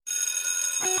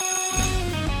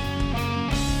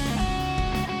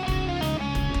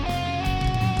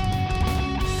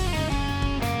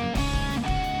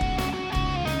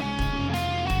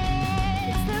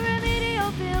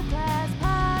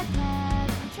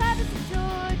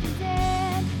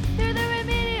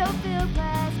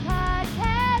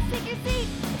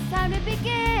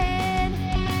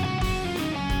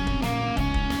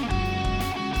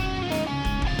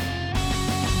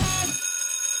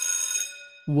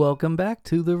Welcome back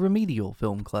to the Remedial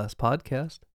Film Class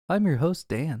Podcast. I'm your host,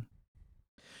 Dan.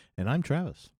 And I'm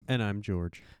Travis. And I'm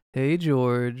George. Hey,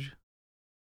 George.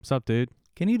 What's up, dude?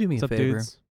 Can you do me What's a up, favor?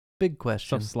 dudes? Big What's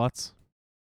question. up, sluts?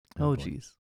 Oh, boy.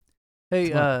 jeez. Hey,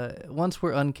 What? once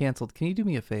we're uncanceled, can you do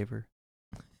me a favor?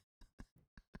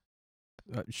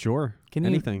 Sure. Can you-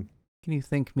 Anything. Can you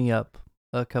think me up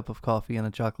a cup of coffee and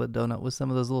a chocolate donut with some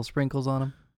of those little sprinkles on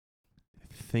them?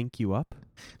 Think you up?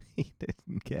 He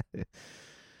didn't get it.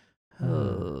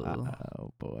 Oh.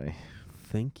 Oh, boy.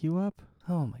 Think you up?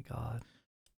 Oh, my God.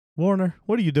 Warner,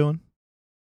 what are you doing?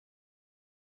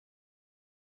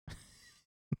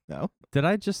 No? Did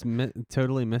I just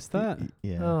totally miss that?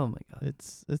 Yeah. Oh, my God.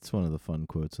 It's one of the fun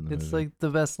quotes in the It's movie. like the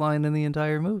best line in the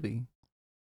entire movie.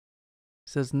 He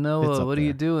says, It's Noah, up what are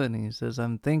you there. doing? And he says,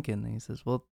 I'm thinking. And he says,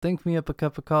 well, think me up a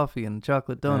cup of coffee and a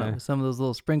chocolate donut Yeah. with some of those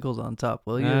little sprinkles on top,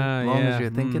 will you? Ah, As long as yeah. you're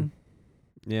thinking.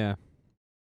 Yeah.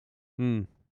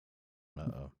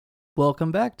 Uh-oh.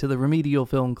 Welcome back to the Remedial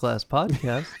Film Class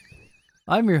Podcast.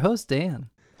 I'm your host, Dan.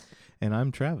 And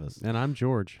I'm Travis. And I'm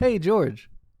George. Hey, George,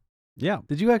 Yeah,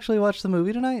 did you actually watch the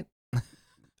movie tonight?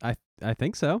 I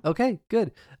think so. Okay,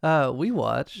 good. We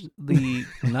watched the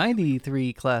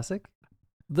 93 classic,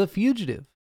 The Fugitive.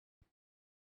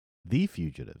 The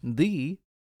Fugitive. The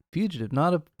Fugitive,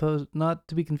 not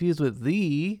to be confused with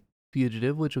The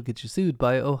Fugitive, which will get you sued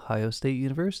by Ohio State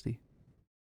University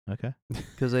Okay.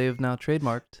 because they have now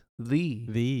trademarked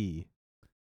the.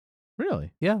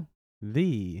 Really? Yeah,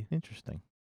 Interesting.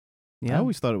 yeah. I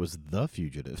always thought it was The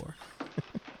Fugitive.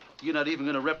 You're not even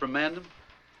going to reprimand him?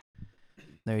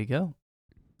 There you go.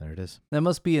 There it is. That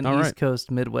must be an All East right. Coast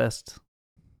Midwest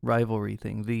rivalry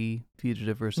thing. The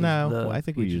Fugitive versus No, the I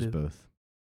think Fugitive. we use both.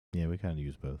 Yeah, we kind of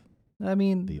use both. I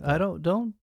mean, The- I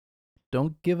don't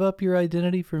give up your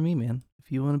identity for me, man.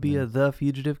 If you want to be Yeah. a The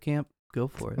Fugitive camp, go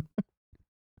for it.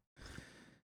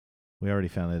 We already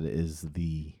found that it is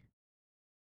the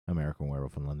American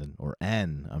Werewolf in London, or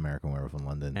an American Werewolf in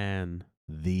London. And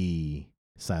The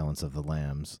Silence of the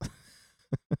Lambs.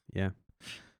 yeah.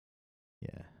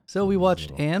 Yeah. So we it was a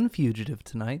watched little- Anne Fugitive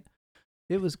tonight.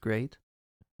 It was great.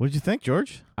 What did you think,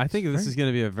 George? I think this Very- is going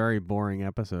to be a very boring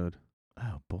episode.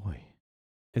 Oh, boy.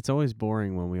 It's always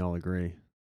boring when we all agree.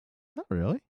 Not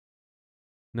really.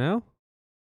 No?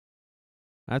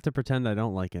 I have to pretend I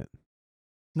don't like it.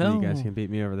 So No, you guys can beat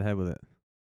me over the head with it.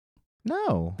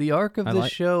 No. the arc of I this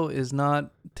like- show is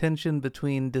not tension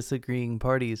between disagreeing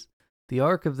parties. The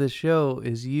arc of this show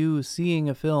is you seeing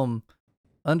a film,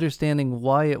 understanding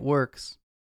why it works,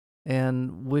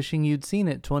 and wishing you'd seen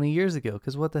it 20 years ago.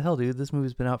 Because what the hell, dude? This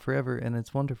movie's been out forever, and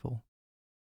it's wonderful.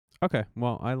 Okay.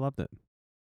 Well, I loved it.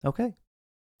 Okay.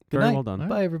 Good Very night. well done. All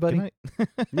Bye, everybody. Good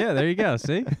night. Yeah, there you go.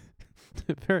 See?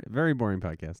 Very, very boring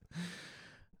podcast.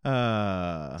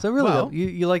 So really, well, though,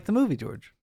 you like the movie,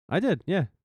 George? I did. Yeah.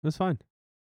 It was fine.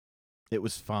 it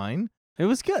was fine. It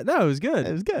was good. No, it was good.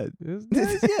 It was good. It was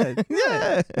good.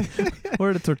 Yeah.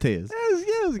 Where are the tortillas?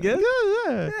 It was good.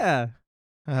 Yeah. Yeah.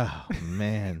 Oh,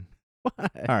 man. Why?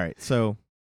 All right. So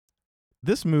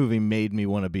this movie made me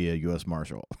want to be a U.S.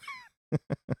 Marshal.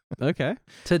 Okay.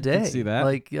 Today, see that.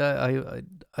 Like,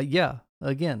 yeah.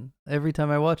 Again, every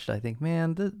time I watched it, I think,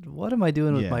 man, what am I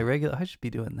doing with Yeah. my regular? I should be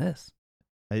doing this.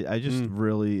 I just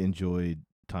really enjoyed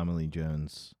Tommy Lee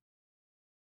Jones.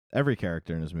 Every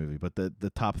character in this movie, but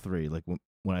the top three. Like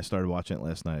when I started watching it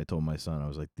last night, I told my son, I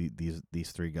was like,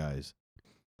 these three guys,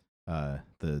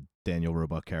 the Daniel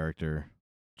Roebuck character,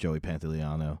 Joey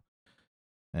Pantoliano,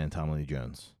 and Tommy Lee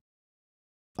Jones.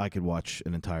 I could watch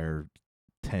an entire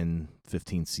 10,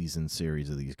 15 season series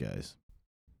of these guys.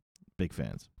 Big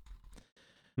fans.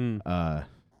 Hmm. Got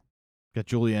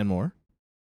Julianne Moore.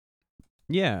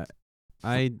 Yeah.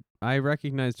 I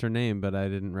recognized her name, but I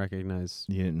didn't recognize.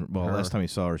 You didn't, well, Her. last time you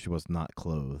saw her, she was not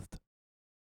clothed.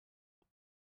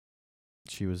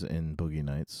 She was in Boogie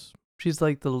Nights, She's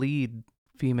like the lead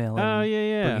female. Oh, in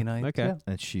yeah. Boogie Nights. Okay. Yeah.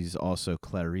 and she's also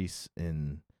Clarice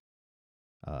in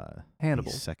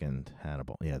Hannibal. the second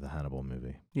Hannibal. Yeah, the Hannibal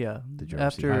movie. Yeah. Did you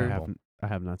ever see I After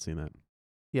have not seen that.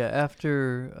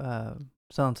 after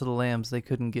Silence of the Lambs, they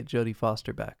couldn't get Jodie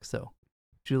Foster back, so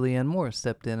Julianne Moore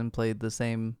stepped in and played the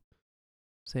same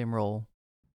role.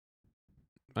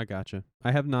 I gotcha.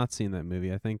 I have not seen that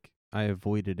movie. I think I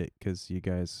avoided it because you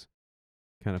guys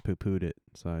kind of poo-pooed it,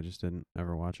 so I just didn't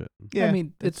ever watch it. Yeah, I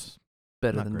mean, it's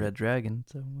better not than great. Red Dragon.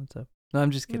 So what's up? No,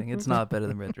 I'm just kidding. It's not better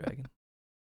than Red Dragon.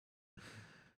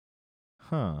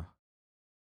 huh.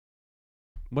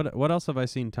 What else have I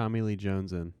seen Tommy Lee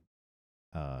Jones in?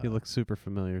 He looks super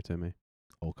familiar to me.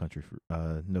 Old Country for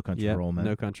No Country Yep, for Old Men.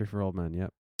 No Country for Old Men.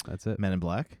 Yep, that's it. Men in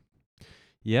Black.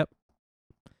 Yep.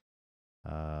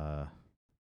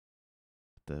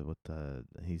 The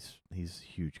he's a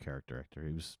huge character actor.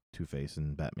 He was Two-Face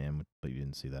in Batman, but you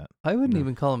didn't see that. I wouldn't No.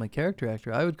 even call him a character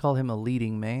actor. I would call him a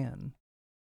leading man.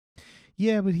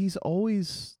 Yeah, but he's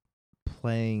always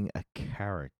playing a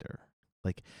character.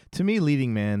 Like, to me,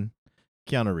 leading man,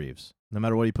 Keanu Reeves. No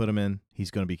matter what you put him in, he's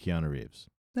going to be Keanu Reeves.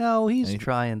 No, he's And he-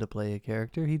 trying to play a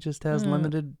character. He just has Yeah.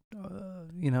 limited,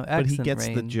 accent But he gets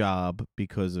the range. job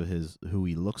because of who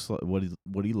he looks like,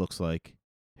 what he looks like,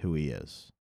 who he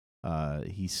is.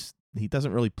 He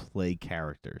doesn't really play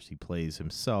characters. He plays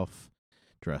himself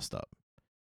dressed up.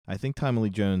 I think Tommy Lee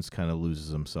Jones kind of loses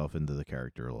himself into the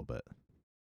character a little bit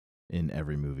in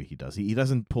every movie he does. He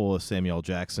doesn't pull a Samuel L.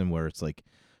 Jackson where it's like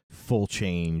full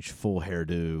change, full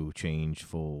hairdo change,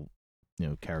 full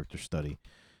character study.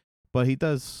 But he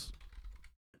does.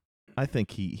 I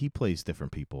think he plays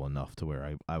different people enough to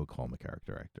where I would call him a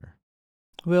character actor.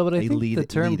 Well, but I a think the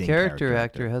term leading character character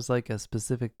actor actor. has like a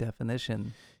specific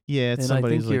definition, Yeah, it's and I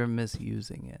somebody think who's you're like,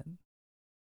 misusing it.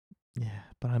 yeah,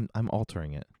 but I'm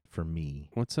altering it for me.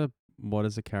 What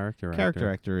is a character Character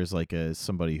actor? actor is like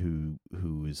somebody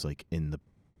who is like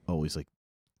always like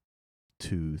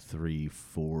 2, 3,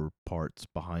 4 parts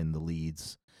behind the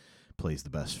leads, plays the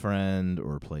best friend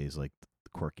or plays like the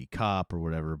quirky cop or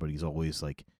whatever, but he's always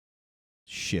like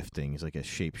shifting. He's like a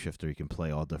shapeshifter. He can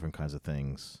play all different kinds of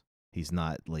things. He's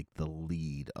not like the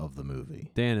lead of the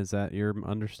movie. Dan, is that your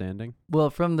understanding? Well,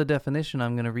 from the definition,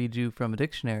 I'm going to read you from a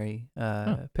dictionary,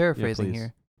 paraphrasing please.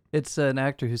 here. It's an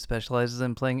actor who specializes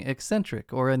in playing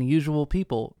eccentric or unusual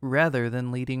people rather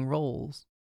than leading roles.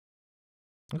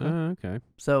 Okay. Okay.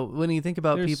 So when you think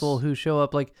about people There's- who show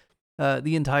up, like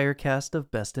the entire cast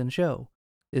of Best in Show,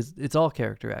 it's all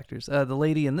character actors. The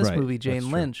lady in this Right, movie, that's Jane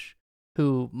true. Lynch,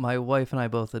 who my wife and I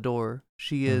both adore,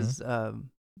 she is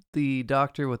the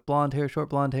doctor with short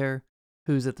blonde hair,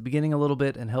 who's at the beginning a little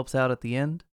bit and helps out at the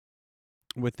end.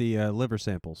 With the liver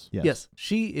samples. Yes.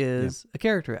 She is a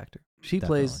character actor. She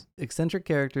plays eccentric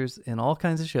characters in all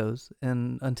kinds of shows,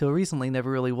 and until recently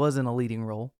never really was in a leading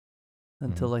role.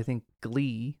 Until I think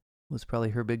Glee was probably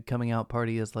her big coming out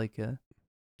party as like a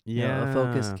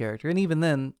focused character. And even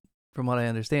then, from what I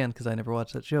understand, because I never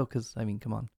watched that show, because I mean,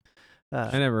 come on.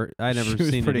 I never She was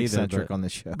seen pretty it either. eccentric But on the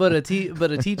show. But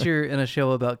a teacher in a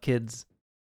show about kids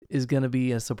is going to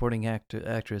be a supporting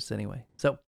actress anyway.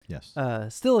 So yes.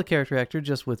 still a character actor,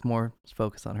 just with more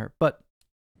focus on her. But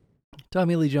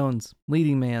Tommy Lee Jones,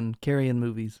 leading man, carrying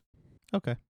movies.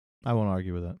 Okay. I won't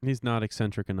argue with that. he's not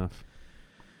eccentric enough.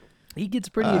 He gets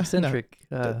pretty No. eccentric.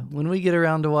 When we get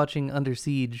around to watching Under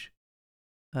Siege,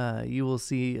 you will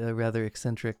see a rather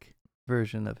eccentric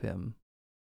version of him.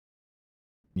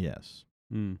 Yes.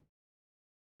 Mm.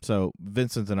 So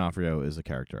Vincent D'Onofrio is a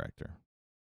character actor.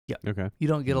 Okay. You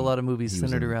don't get a lot of movies he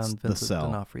was centered in around The Vincent Cell.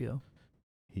 D'Onofrio.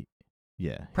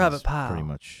 Yeah. Private he's Pile. Pretty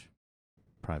much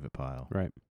Private Pile.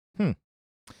 Right. Okay.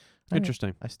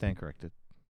 Interesting. I stand corrected.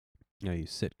 Yeah, you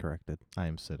sit corrected I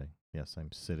am sitting. Yes,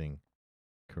 I'm sitting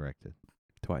corrected.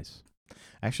 twice.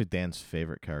 Actually, Dan's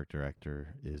favorite character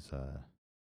actor is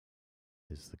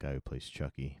the guy who plays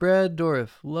Chucky. Brad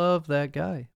Dourif, love that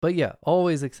guy. But yeah,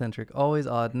 always eccentric, always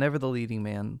odd, never the leading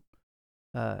man.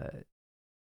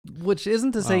 Which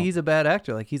isn't to say Wow. he's a bad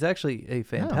actor. Like, he's actually a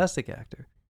fantastic actor.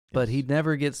 But Yes.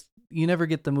 you never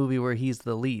get the movie where he's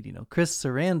the lead. You know, Chris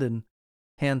Sarandon,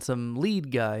 handsome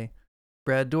lead guy.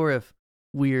 Brad Dourif,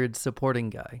 weird supporting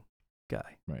guy.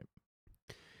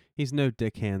 He's no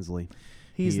Dick Hansley.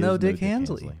 He's He no is Dick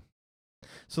Hansley.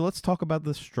 So let's talk about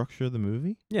the structure of the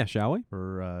movie, Yeah, shall we?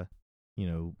 or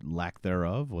lack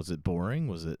thereof. Was it boring?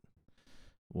 Was it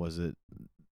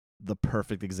the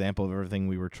perfect example of everything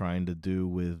we were trying to do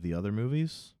with the other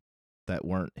movies that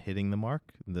weren't hitting the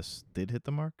mark? This did hit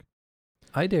the mark.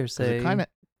 I dare say, Kind of,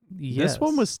 yes.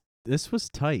 This was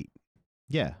tight.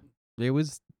 yeah.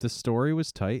 The story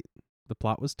was tight. The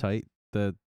plot was tight.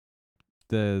 The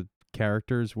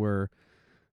characters were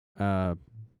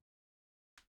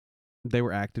they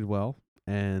were acted well,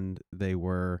 and they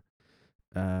were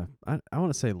I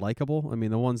want to say likable. I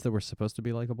mean, the ones that were supposed to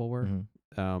be likable were.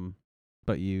 Mhm.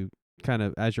 But you kind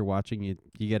of, as you're watching, you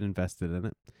get invested in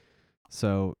it.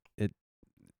 So it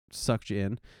sucked you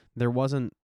in. There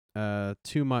wasn't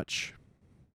too much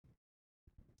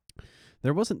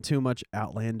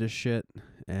outlandish shit,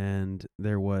 and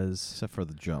there was Except for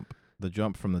the jump. The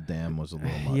jump from the dam was a little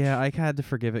much. yeah, I had to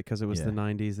forgive it because it was the Yeah.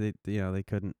 90s. They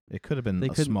couldn't It could have been They a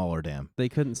couldn't- smaller dam.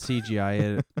 CGI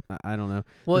it. I don't know.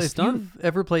 Well, The if stunt- you've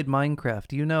ever played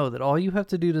Minecraft, you know that all you have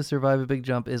to do to survive a big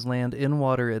jump is land in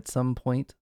water at some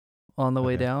point on the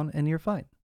way Okay. down, and you're fine.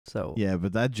 So Yeah,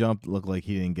 but that jump looked like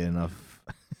he didn't get enough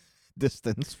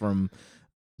distance from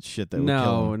shit that would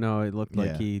kill him. No, it looked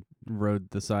like Yeah. he rode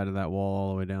the side of that wall all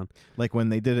the way down. Like when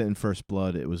they did it in First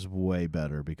Blood, it was way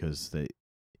better because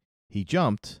he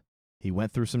jumped, he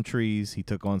went through some trees, he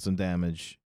took on some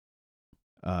damage,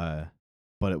 but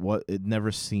it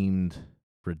never seemed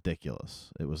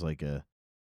ridiculous. It was like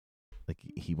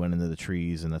he went into the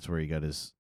trees and that's where he got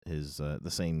his the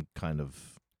same kind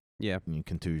of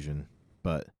contusion,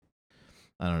 but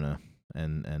I don't know,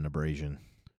 and abrasion.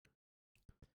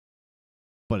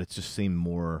 But it just seemed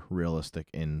more realistic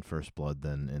in First Blood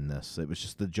than in this. It was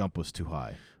just the jump was too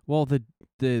high. Well, the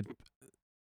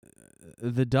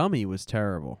dummy was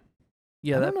terrible.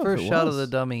 Yeah, I that don't know if first it shot of was. the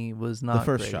dummy was not The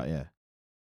first great. shot, yeah.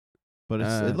 But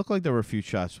it looked like there were a few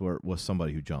shots where it was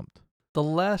somebody who jumped. The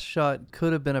last shot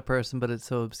could have been a person, but it's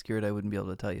so obscured I wouldn't be able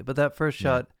to tell you. But that first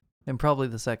shot and probably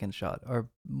the second shot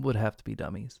would have to be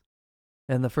dummies.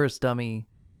 And the first dummy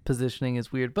positioning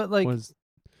is weird. But like,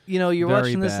 you're very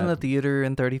watching this in the bad. theater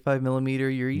in 35 millimeter,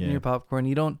 you're eating Yeah. your popcorn.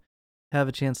 You don't have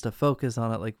a chance to focus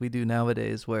on it like we do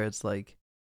nowadays where it's like,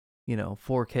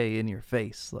 4K in your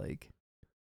face. Like,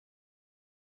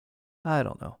 I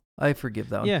don't know. I forgive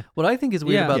that one. Yeah. What I think is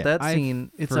weird Yeah. about Yeah, that I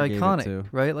scene, it's forgave it iconic, too.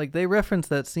 right? Like they reference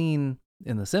that scene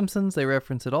in The Simpsons. They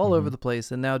reference it all over Mhm. the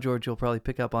place. And now, George, you'll probably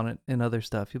pick up on it in other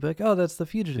stuff. You'll be like, oh, that's the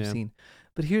Fugitive Yeah. scene.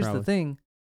 But here's the Probably. thing.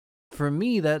 For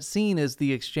me, that scene is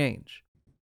the exchange.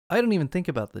 I don't even think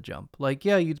about the jump. Like,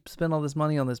 yeah, you spent all this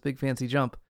money on this big fancy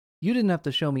jump. You didn't have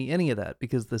to show me any of that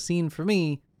because the scene for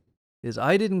me is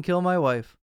I didn't kill my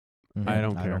wife. Mhm. I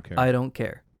don't I care. don't care. I don't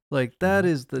care. Like, that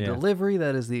is the Yeah. delivery.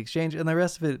 That is the exchange. And the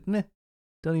rest of it, meh.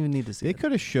 Don't even need to see They it.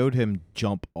 could have showed him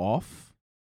jump off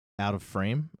out of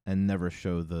frame and never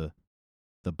show the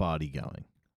body going.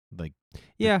 Like,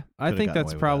 Yeah, I could've think gotten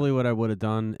that's away with probably what I would have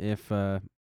done if I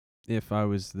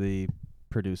was the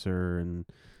producer and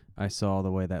I saw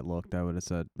the way that looked. I would have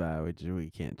said,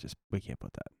 we can't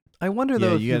put that. I wonder, Yeah,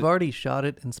 though, if you you've gotta- already shot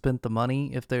it and spent the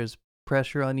money, if there's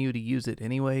pressure on you to use it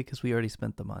anyway because we already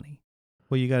spent the money.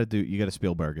 well, you got to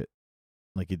Spielberg it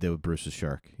like you did with Bruce's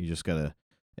Shark. You just got to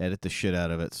edit the shit out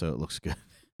of it so it looks good.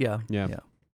 Yeah. Yeah.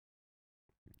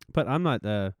 But I'm not.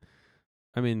 I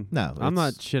mean, No, I'm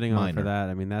not it's shitting on it for minor. that.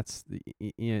 I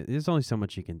mean, there's only so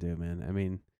much you can do, man. I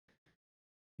mean,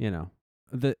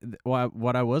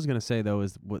 what I was gonna say though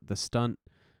is what the stunt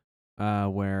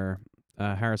where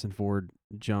Harrison Ford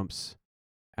jumps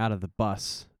out of the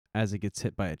bus as it gets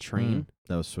hit by a train.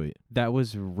 That was sweet. That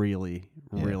was really,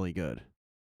 Yeah. really good.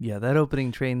 Yeah, that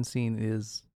opening train scene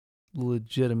is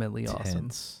legitimately awesome.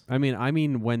 Tense. I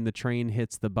mean, when the train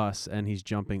hits the bus and he's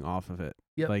jumping off of it,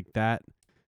 Yep. like that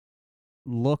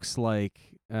looks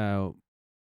like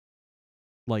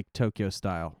Tokyo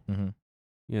style,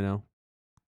 Mm-hmm.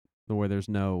 where there's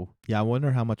no Yeah, I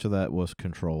wonder how much of that was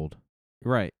controlled.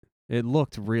 right. It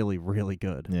looked really, really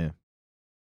good, Yeah.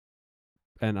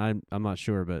 and I'm not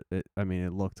sure, but it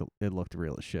looked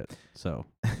real as shit. So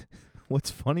What's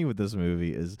funny with this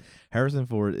movie is Harrison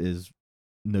Ford is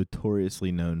notoriously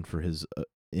known for his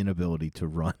inability to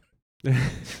run.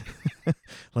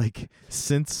 Like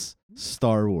since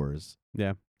Star Wars,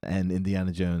 yeah, and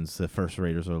Indiana Jones, the first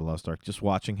Raiders of the Lost Ark, just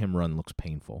watching him run looks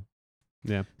painful.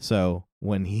 yeah. So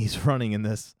when he's running in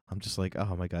this, I'm just like,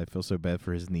 oh my God, I feel so bad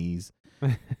for his knees.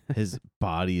 His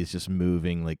body is just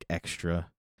moving like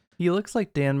extra. He looks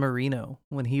like Dan Marino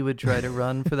when he would try to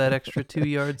run for that extra 2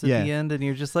 yards at Yeah. the end, and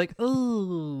you're just like,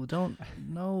 oh,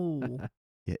 no.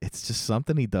 Yeah, it's just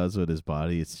something he does with his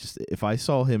body. It's just, if I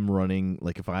saw him running,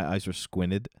 like if my eyes were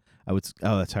squinted, I would,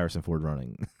 that's Harrison Ford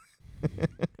running.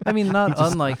 I mean, not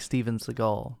just- unlike Steven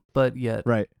Seagal, but yet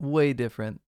Right. way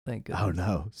different. Thank goodness. Oh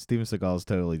no, Steven Seagal is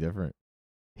totally different.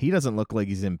 He doesn't look like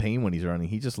he's in pain when he's running.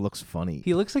 He just looks funny.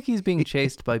 He looks like he's being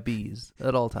chased by bees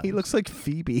at all times. He looks like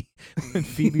Phoebe when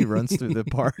Phoebe runs through the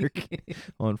park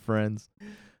on Friends.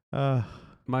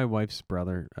 My wife's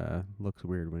brother looks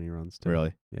weird when he runs too.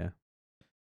 Really? Yeah.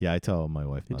 Yeah, I tell my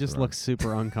wife. He not just to run. looks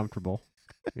super uncomfortable.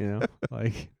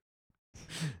 Like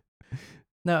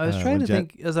Now, I was trying when to Jet-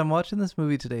 think, as I'm watching this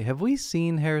movie today, have we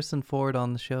seen Harrison Ford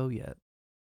on the show yet?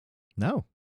 No.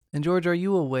 And George, are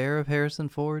you aware of Harrison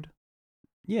Ford?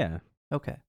 yeah.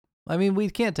 Okay. I mean, we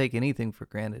can't take anything for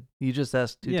granted. You just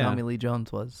asked who Yeah. Tommy Lee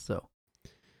Jones was, so.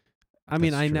 I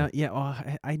mean, That's I true. know. Yeah, well,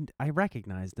 I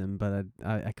recognized him, but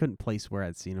I couldn't place where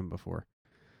I'd seen him before.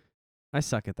 I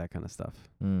suck at that kind of stuff.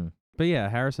 Mm. But yeah,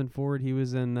 Harrison Ford. He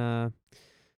was in That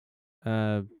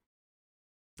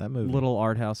movie. little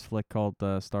art house flick called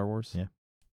Star Wars. Yeah.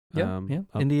 Yeah, yeah.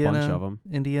 A Indiana, bunch of them.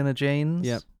 Indiana Janes?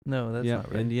 Yep. No, that's Yep.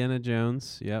 not right. Indiana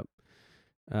Jones. Yep.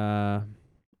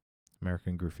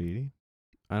 American Graffiti.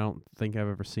 I don't think I've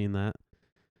ever seen that.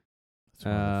 That's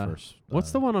one of the first.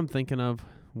 What's the one I'm thinking of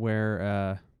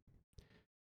where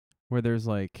where there's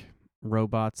like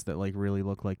robots that like really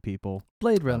look like people.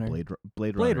 Blade Runner.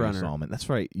 Blade Runner. Runner installment. That's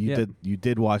right. Yeah. You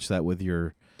did watch that with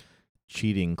your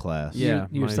cheating class. Yeah,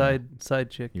 Your mine- side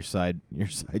chick. Your side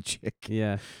chick.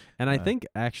 Yeah, and I Uh, think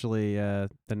actually the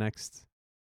next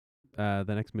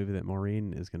movie that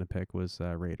Maureen is gonna pick was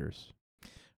Raiders.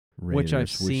 Which I've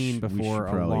Raiders, seen we should before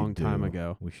a probably long time do.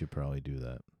 ago. We should probably do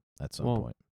that at some Well,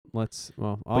 point.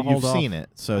 I'll But hold you've off. seen it,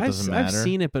 so it doesn't matter. I've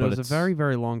seen it, but it was a it's- very,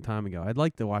 very long time ago. I'd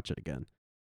like to watch it again.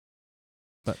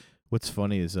 What's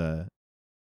funny is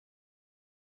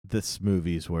this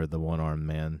movie is where the one-armed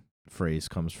man phrase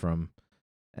comes from,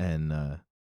 and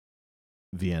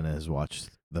Vienna has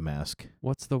watched The Mask.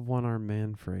 What's the one-armed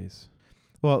man phrase?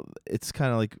 Well, it's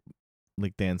kind of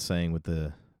like Dan's saying with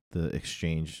the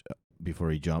exchange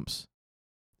before he jumps.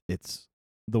 It's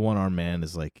the one-armed man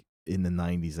is like in the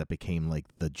 90s that became like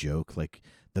the joke, like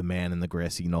the man in the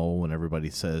grassy knoll when everybody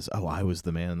says, "Oh, I was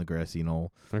the man in the grassy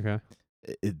knoll." Okay.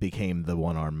 It became the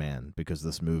one-armed man because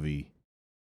this movie,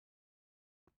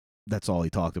 that's all he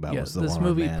talked about was the this one-armed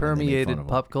movie man, and they made fun permeated of him.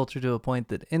 pop culture to a point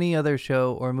that any other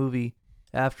show or movie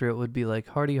after it would be like,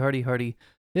 hardy, hardy, hardy.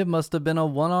 It must have been a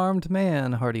one-armed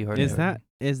man, hardy, hardy. Is hardy.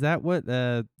 that what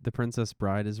the Princess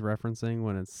Bride is referencing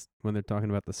when they're talking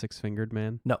about the six-fingered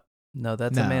man? No,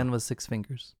 that's No. a man with 6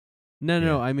 fingers. No,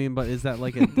 Yeah. I mean, but is that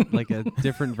like a like a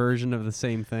different version of the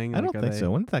same thing? I Like, don't are think they-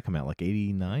 so. When did that come out? Like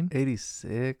 89?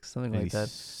 86, something like that.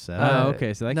 87? Oh,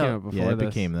 okay, so that no. came out before Yeah, it this.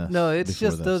 became this. No, it's before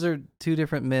just this. those are two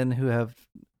different men who have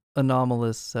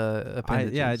anomalous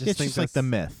appendages. I just It's think just like the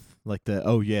that's- myth. Like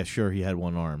oh yeah, sure, he had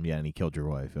one arm. Yeah, and he killed your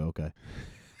wife. Okay.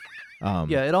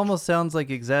 Yeah, it almost sounds like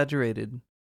exaggerated.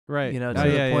 Right. You know, to oh,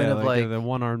 the yeah, point yeah, of, like like- the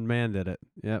one-armed man did it.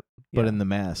 Yep. But Yeah. in The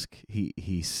Mask,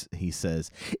 he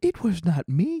says, "It was not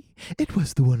me. It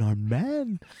was the one-armed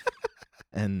man."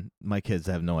 And my kids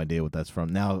have no idea what that's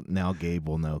from. Now Gabe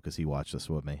will know because he watched this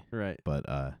with me. Right. But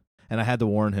and I had to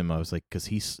warn him. I was like, because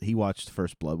he watched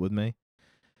First Blood with me,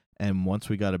 and once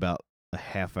we got about a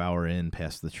half hour in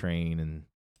past the train and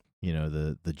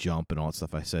the jump and all that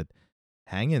stuff, I said,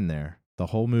 "Hang in there. The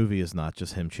whole movie is not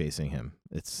just him chasing him.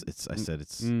 It's I said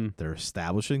it's they're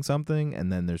establishing something,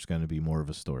 and then there's going to be more of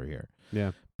a story here."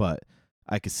 Yeah. But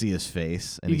I could see his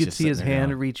face, and You he's could just see his sitting there hand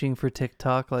going- reaching for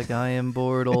TikTok, like, I am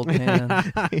bored, old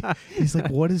man. He's like,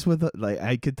 "What is with it?" Like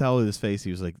I could tell with his face, he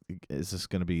was like, "Is this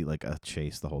going to be like a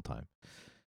chase the whole time?"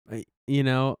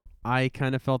 I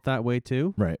kind of felt that way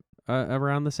too. Right.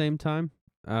 Around the same time.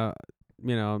 I'm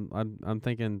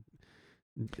thinking.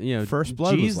 First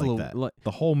Blood was geez, like that.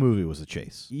 The whole movie was a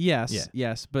chase. Yes, Yeah.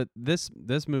 yes, but this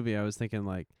movie, I was thinking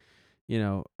like,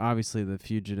 obviously the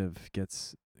fugitive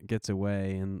gets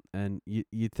away, and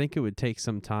you'd think it would take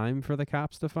some time for the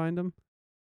cops to find him,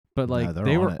 but No, like they're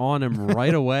they on were it. on him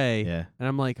right away, Yeah. and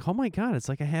I'm like, oh my god, it's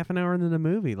like a half an hour into the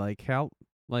movie, like how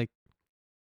like.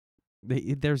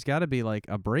 There's got to be like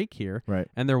a break here, Right.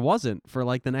 and there wasn't for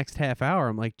like the next half hour.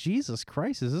 I'm like, Jesus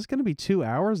Christ, is this going to be 2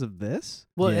 hours of this?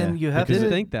 Well, Yeah, and you I have didn't to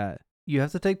think that. you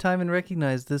have to take time and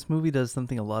recognize this movie does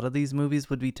something a lot of these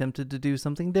movies would be tempted to do,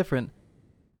 something different.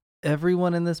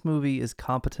 Everyone in this movie is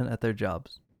competent at their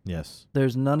jobs. Yes.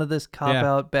 There's none of this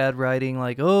cop-out bad writing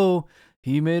like, oh,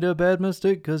 he made a bad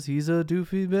mistake because he's a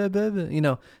doofy, bad, bad, bad.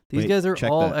 These Wait, guys are check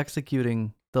all that.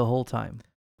 executing the whole time.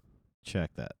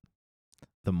 Check that.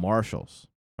 The marshals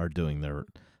are doing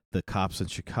the cops in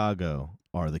Chicago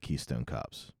are the Keystone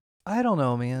Cops. I don't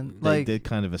know, man. They Like, did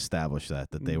kind of establish that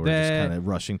they were just kind of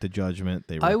rushing to judgment.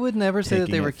 They were I would never say that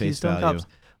taking they at were face Keystone value.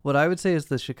 Cops. What I would say is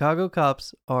the Chicago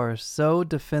cops are so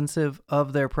defensive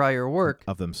of their prior work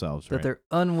of themselves, that right? they're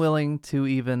unwilling to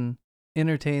even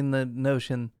entertain the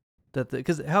notion that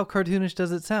because how cartoonish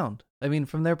does it sound? I mean,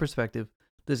 from their perspective,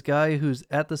 this guy who's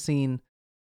at the scene,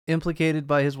 implicated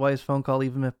by his wife's phone call,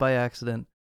 even if by accident,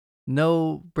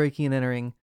 no breaking and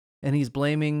entering, and he's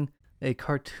blaming a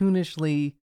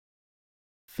cartoonishly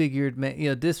figured,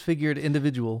 disfigured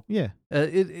individual. Yeah.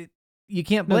 You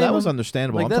can't No, blame that was him.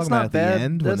 understandable. Like, I'm that's talking about not at bad. the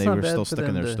end when That's they not were bad still for stuck in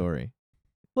them their to- story.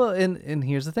 Well, and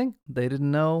here's the thing. They didn't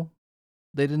know.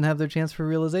 They didn't have their chance for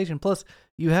realization. Plus,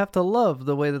 you have to love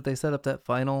the way that they set up that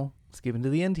final, skipping to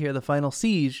the end here, the final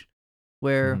siege,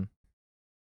 where Mhm.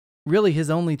 really his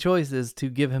only choice is to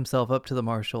give himself up to the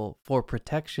marshal for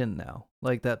protection now.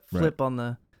 Like that flip on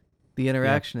the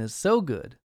interaction is so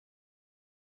good.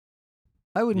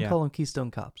 I wouldn't Yeah. call them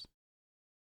Keystone Cops.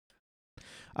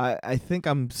 I think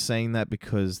I'm saying that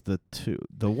because the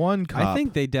one cop, I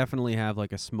think they definitely have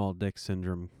like a small dick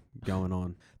syndrome going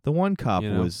on. the one cop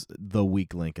you know? was the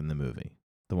weak link in the movie.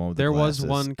 The one with the There was glasses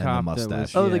one and the cop that was-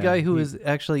 mustache. Oh, the Yeah, guy who he- was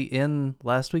actually in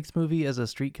last week's movie as a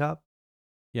street cop?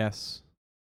 Yes.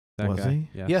 That Was guy.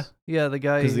 he? Yes. Yeah, the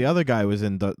guy. Because the other guy was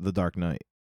in the Dark Knight.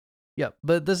 Yeah,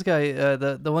 but this guy,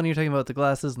 the one you're talking about with the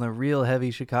glasses and the real heavy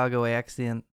Chicago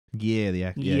accent. Yeah, the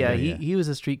actor. Yeah, He was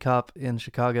a street cop in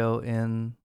Chicago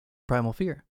in Primal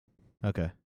Fear.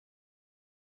 Okay.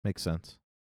 Makes sense.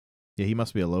 Yeah, he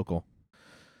must be a local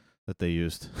that they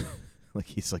used. Like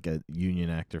he's like a union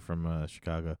actor from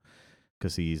Chicago,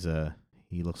 because he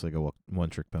looks like a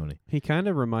one-trick pony. He kind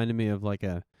of reminded me of like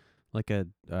a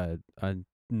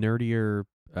nerdier,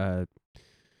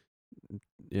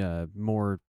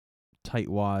 more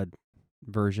tightwad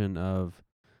version of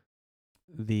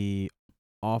the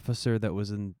officer that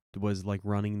was like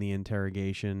running the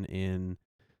interrogation in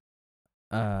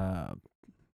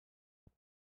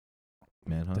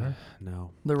Manhunter.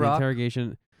 no, The Rock?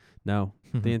 interrogation. No,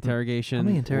 the interrogation How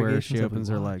many where interrogations she have we opens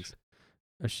her watched?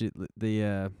 legs.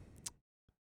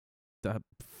 The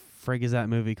frig is that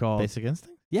movie called? Basic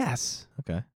Instinct. Yes.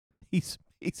 Okay. He's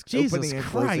Jesus opening and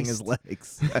closing his Christ.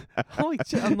 legs. Holy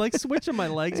shit! I'm like switching my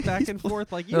legs back and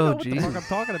forth, like you Oh, know what the fuck Jesus. I'm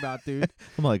talking about, dude.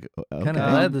 I'm like, okay. Kind of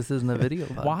glad this isn't a video.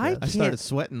 Why podcast. I started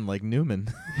sweating like Newman.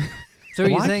 So are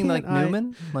you Why saying like can't I-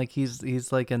 Newman? Like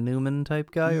he's like a Newman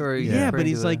type guy, or are you Yeah, referring but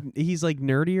he's to like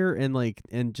nerdier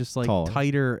and just like Taller.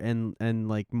 tighter and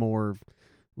like more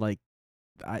like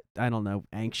I don't know,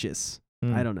 anxious.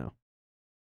 Hmm. I don't know.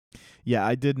 Yeah,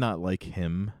 I did not like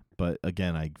him, but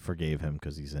again, I forgave him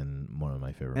because he's in one of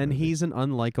my favorite And movies. he's an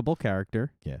unlikable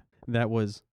character. Yeah. That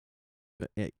was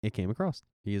it came across.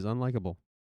 He is unlikable.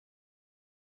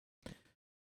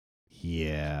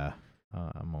 Yeah,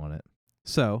 I'm on it.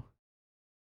 So,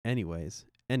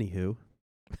 anywho,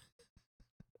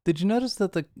 Did you notice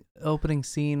that the opening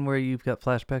scene where you've got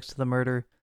flashbacks to the murder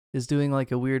is doing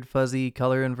like a weird fuzzy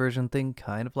color inversion thing,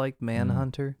 kind of like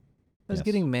Manhunter? I was Yes.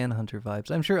 getting Manhunter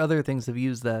vibes. I'm sure other things have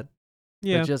used that.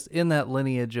 yeah. But just in that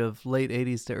lineage of late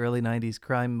 80s to early 90s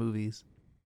crime movies.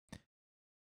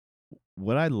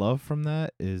 What I love from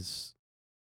that is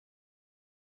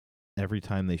every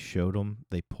time they showed him,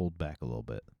 they pulled back a little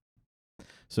bit.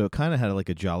 So it kind of had like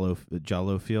a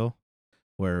Giallo feel,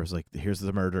 where it was like, here's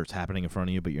the murder, it's happening in front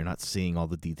of you, but you're not seeing all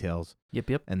the details.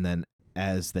 Yep. And then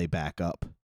as they back up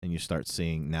and you start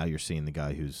seeing, now you're seeing the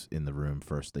guy who's in the room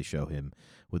first. They show him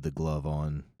with the glove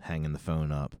on, hanging the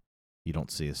phone up. You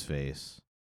don't see his face.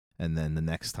 And then the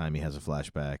next time he has a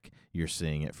flashback, you're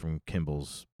seeing it from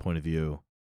Kimball's point of view.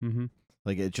 Mm-hmm.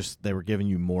 Like it just, they were giving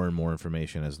you more and more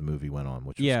information as the movie went on,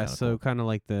 which was Yeah, kinda so cool. kind of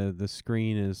like the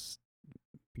screen is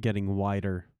getting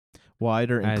wider.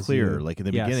 Wider and as clearer. you- Like in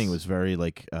the yes. beginning, it was very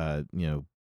like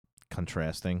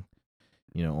contrasting.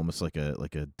 Almost like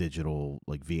a digital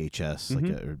like VHS,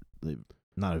 like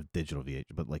not a digital VHS,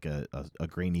 but like a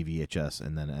grainy VHS.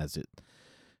 And then as it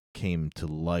came to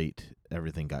light,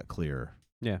 everything got clearer.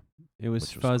 It was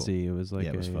Which was fuzzy. It was like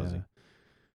Yeah, it was fuzzy.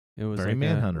 It was Very like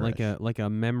Manhunter-ish. like a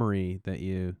memory that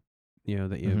you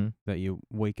Mhm. that you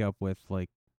wake up with, like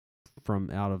from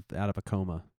out of a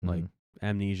coma, like Mhm.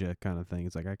 amnesia kind of thing.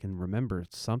 It's like I can remember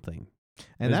something.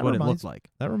 And is that what it reminds looked like.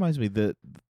 That reminds me that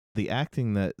the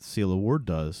acting that Celia Ward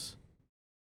does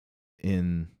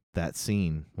in that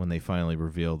scene when they finally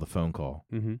reveal the phone call,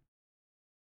 Mm-hmm.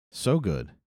 so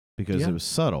good, because Yeah. it was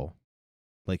subtle.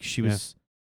 Like she was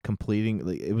completing,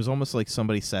 like, it was almost like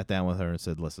somebody sat down with her and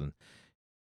said, listen,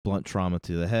 blunt trauma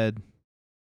to the head,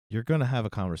 you're going to have a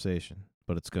conversation,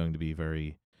 but it's going to be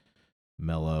very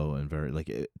mellow and very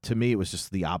to me it was just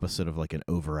the opposite of like an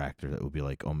overactor that would be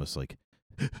like almost like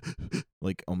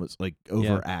almost like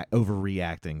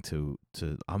overreacting to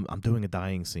I'm doing a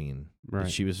dying scene. But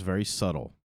Right. she was very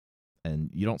subtle,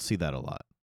 and you don't see that a lot.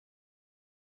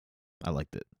 I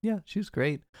liked it. Yeah, she was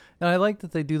great. And I like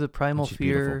that they do the Primal she's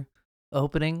Fear beautiful.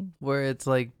 opening where it's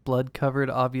like blood-covered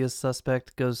obvious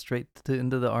suspect goes straight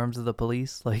into the arms of the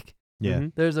police. Like Yeah.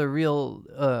 Mhm. there's a real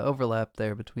overlap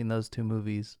there between those two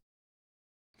movies.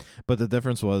 But the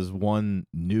difference was one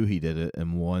knew he did it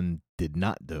and one did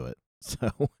not do it. So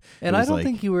And it I was don't like-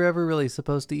 think you were ever really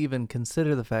supposed to even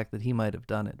consider the fact that he might have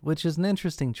done it, which is an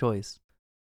interesting choice.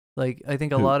 Like, I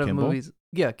think a Who, lot of Kimball? movies...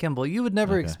 Yeah, Kimball. You would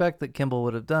never Okay. expect that Kimball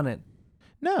would have done it.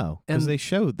 no, because And- they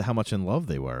showed how much in love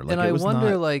they were. Like and it I was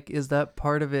wonder, not, like, is that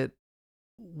part of it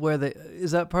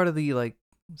is that part of the, like,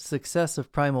 success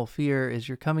of Primal Fear is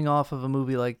you're coming off of a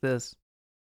movie like this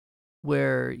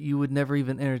where you would never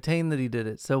even entertain that he did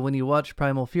it. So when you watch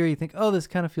Primal Fear, you think, oh, this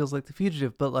kind of feels like The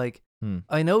Fugitive, but, like,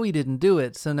 I know he didn't do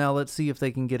it, so now let's see if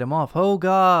they can get him off. Oh,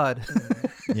 God.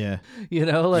 yeah. You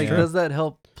know, like, Sure. does that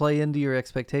help play into your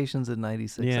expectations in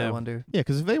 96, Yeah. I wonder? Yeah,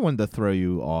 because if they wanted to throw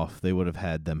you off, they would have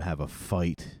had them have a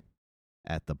fight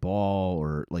at the ball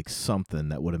or like something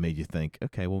that would have made you think,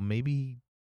 okay, well, maybe he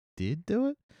did do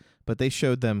it. But they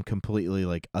showed them completely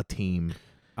like a team.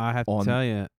 I have on- to tell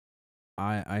you,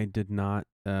 I did not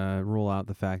rule out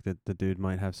the fact that the dude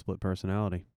might have split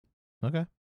personality. Okay.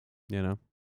 You know,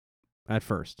 at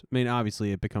first. I mean,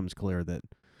 obviously, it becomes clear that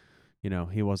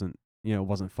he wasn't. It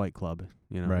wasn't Fight Club.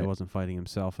 He Right. wasn't fighting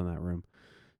himself in that room.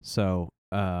 So,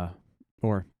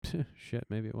 or shit,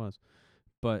 maybe it was.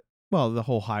 But Well, the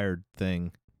whole hired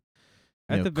thing.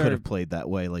 at the could very have played that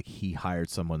way, like he hired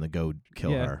someone to go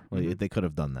kill Yeah, her. Like, mhm. they could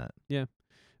have done that.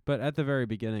 But at the very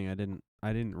beginning, I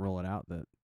didn't rule it out that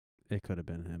it could have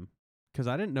been him, because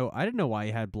I didn't know why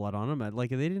he had blood on him. They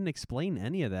didn't explain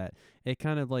any of that. It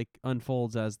kind of like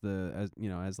unfolds as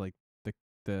like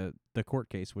the court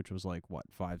case, which was like what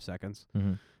 5 seconds.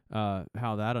 Mm-hmm.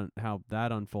 How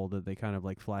that unfolded, they kind of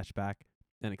like flash back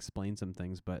and explain some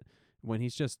things. But when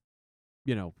he's just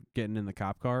getting in the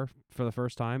cop car for the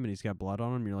first time and he's got blood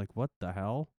on him, you're like, what the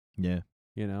hell? Yeah.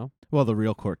 Well, the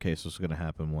real court case was going to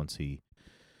happen once he,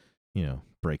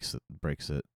 breaks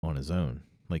it on his own.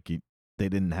 Like they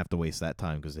didn't have to waste that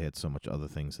time because they had so much other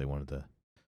things they wanted to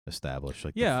establish.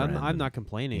 Like yeah, the I'm friend not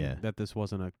complaining yeah. that this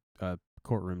wasn't a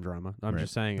courtroom drama. I'm Right.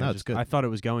 just saying. No, it's good. I thought it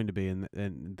was going to be, and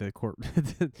the court.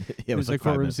 it was the like 5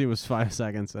 courtroom minutes. scene was 5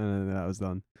 seconds, and then that was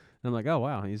done. And I'm like, oh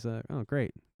wow, he's oh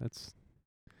great. That's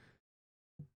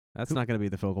not going to be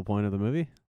the focal point of the movie.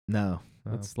 No.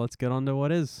 Let's get on to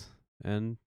what is,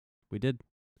 and we did.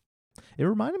 It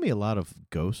reminded me a lot of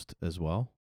Ghost as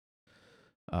well.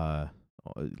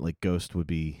 Like Ghost would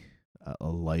be a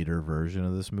lighter version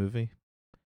of this movie.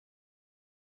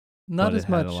 Not But as it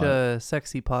had a much lot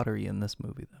sexy pottery in this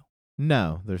movie, though.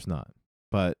 No, there's not.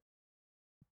 But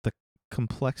the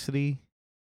complexity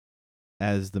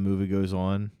as the movie goes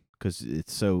on, because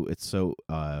it's so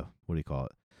what do you call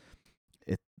it?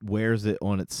 It wears it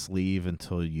on its sleeve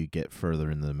until you get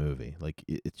further into the movie. Like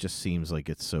it just seems like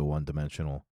it's so one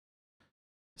dimensional.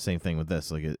 Same thing with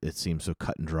this. Like it seems so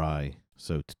cut and dry.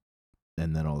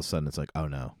 And then all of a sudden it's like, oh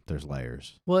no, there's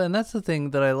layers. Well, and that's the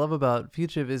thing that I love about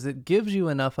Fugitive is it gives you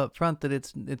enough up front that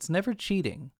it's never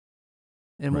cheating.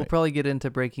 And we'll Right. probably get into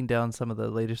breaking down some of the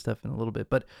later stuff in a little bit.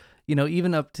 But,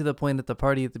 even up to the point at the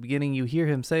party at the beginning, you hear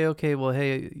him say, okay, well,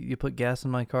 hey, you put gas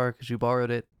in my car because you borrowed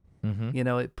it. Mm-hmm.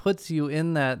 It puts you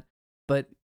in that. But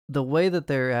the way that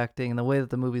they're acting and the way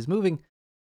that the movie's moving,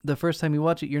 the first time you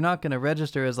watch it, you're not going to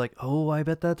register as like, oh, I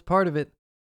bet that's part of it.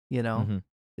 Mm-hmm.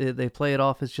 They play it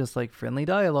off as just like friendly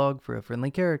dialogue for a friendly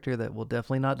character that will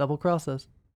definitely not double cross us.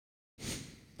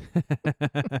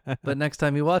 But next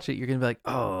time you watch it, you're gonna be like,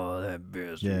 "Oh, that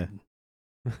bastard."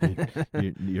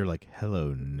 Yeah. You're like,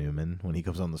 hello, Newman, when he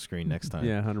comes on the screen next time.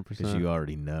 Yeah, Because 100%. you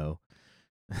already know.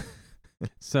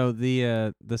 So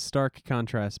the stark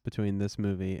contrast between this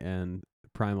movie and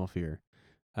Primal Fear,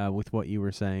 with what you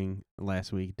were saying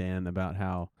last week, Dan, about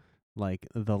how like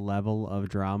the level of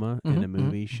drama in a Mhm,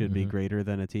 movie should be Mhm. greater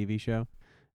than a TV show,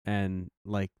 and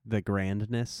like the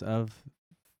grandness of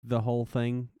the whole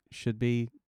thing should be,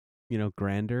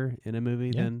 grander in a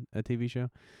movie Yeah. than a TV show,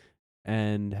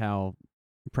 and how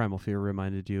Primal Fear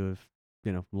reminded you of,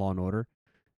 Law and Order.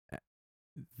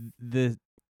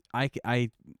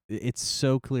 It's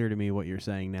so clear to me what you're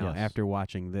saying now Yes. after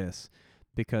watching this,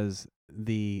 because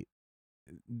it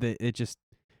just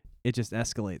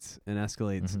escalates and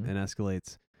escalates Mhm. and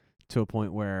escalates to a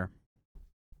point where,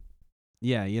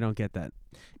 yeah, you don't get that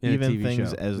in a Even TV things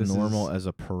show. as This normal is- as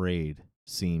a parade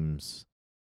seems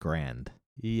grand.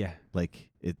 yeah, Like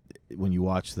it when you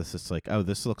watch this, it's like, oh,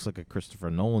 this looks like a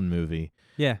Christopher Nolan movie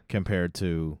yeah, compared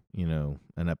to an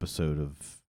episode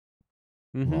of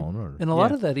mm-hmm. Law and Order. And a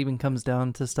lot Yeah. of that even comes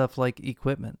down to stuff like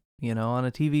equipment. On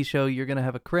a TV show, you're gonna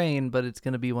have a crane, but it's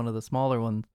gonna be one of the smaller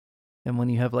ones. And when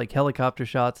you have like helicopter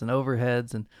shots and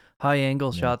overheads and high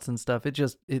angle Yeah. shots and stuff,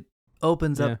 it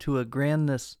opens Yeah. up to a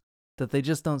grandness that they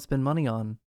just don't spend money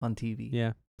on TV.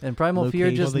 Yeah, And Primal Fear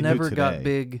Location- just Well, they do never got today.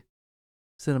 big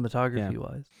cinematography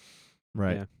wise.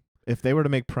 Right. Yeah. If they were to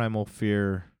make Primal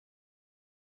Fear,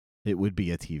 it would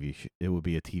be a it would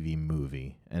be a TV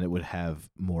movie, and it would have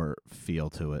more feel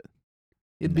to it.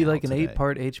 It'd be now like an today.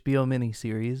 8-part HBO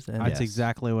miniseries, and That's Yes.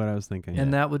 exactly what I was thinking. and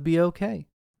Yeah. that would be okay.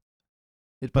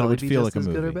 It'd But it probably would be feel just like a as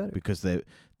good or movie better. because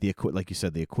like you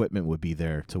said, the equipment would be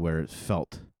there to where it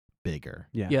felt bigger.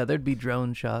 Yeah, Yeah, there'd be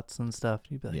drone shots and stuff.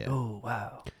 You'd be like, Yeah. "Oh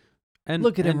wow, and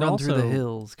look at him and run also, through the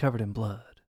hills covered in blood."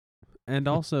 and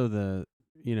also the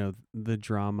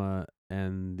drama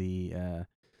and the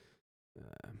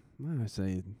what do I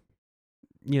say,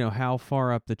 how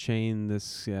far up the chain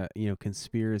this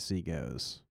conspiracy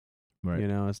goes. Right.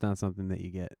 It's not something that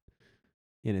you get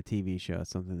in a TV show. It's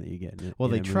something that you get in Well,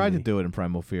 in they a tried to movie. do it in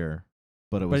Primal Fear,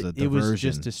 but it was a it diversion. was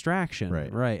just distraction,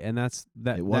 Right. And that's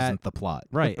that. It wasn't the plot,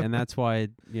 right, and that's why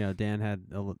Dan had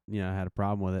had a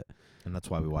problem with it, and that's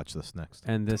why we watch this next.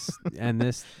 and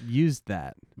this used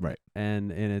that, Right,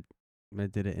 and it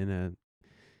did it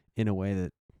in a way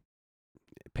that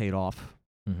paid off,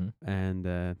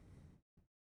 and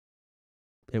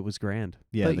it was grand.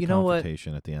 Yeah, but the you know what?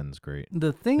 confrontation at the end is great.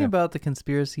 The thing about the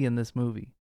conspiracy in this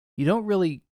movie, you don't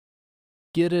really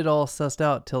get it all sussed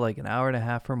out till like an hour and a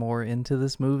half or more into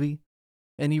this movie.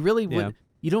 And you really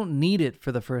you don't need it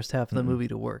for the first half of the movie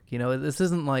to work. This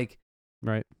isn't like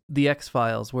the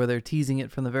X-Files where they're teasing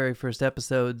it from the very first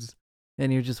episodes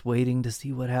and you're just waiting to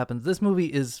see what happens. This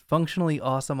movie is functionally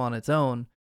awesome on its own,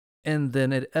 and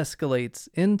then it escalates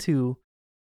into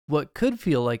what could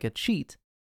feel like a cheat.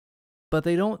 But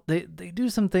they don't, they do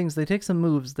some things, they take some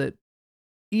moves that,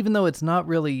 even though it's not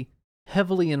really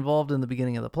heavily involved in the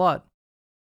beginning of the plot,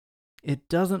 it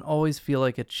doesn't always feel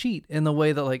like a cheat in the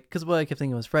way that, like, because what I kept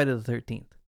thinking was Friday the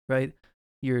 13th, right?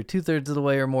 You're 2/3 of the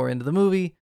way or more into the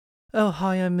movie. Oh,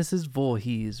 hi, I'm Mrs.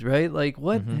 Voorhees, right? Like,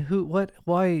 what, who, what,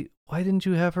 why didn't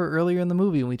you have her earlier in the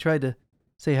movie? And we tried to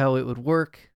say how it would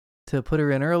work to put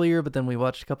her in earlier, but then we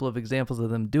watched a couple of examples of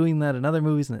them doing that in other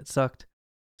movies and it sucked.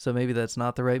 So maybe that's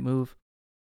not the right move.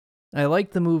 I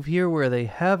like the move here where they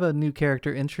have a new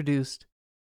character introduced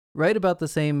right about the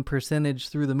same percentage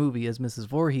through the movie as Mrs.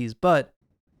 Voorhees, but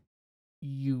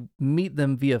you meet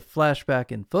them via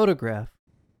flashback and photograph,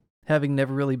 having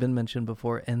never really been mentioned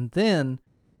before, and then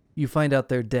you find out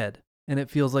they're dead, and it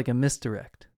feels like a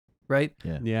misdirect, right?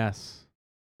 Yeah. Yes.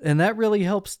 And that really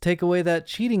helps take away that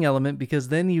cheating element, because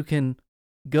then you can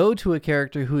go to a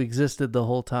character who existed the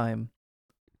whole time,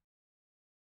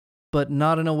 but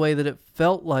not in a way that it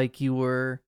felt like you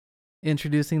were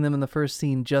introducing them in the first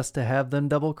scene just to have them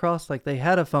double-cross. Like, they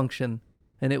had a function,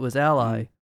 and it was ally,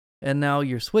 and now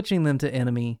you're switching them to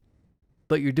enemy,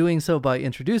 but you're doing so by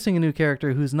introducing a new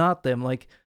character who's not them. Like,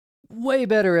 way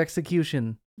better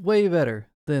execution, way better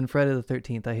than Friday the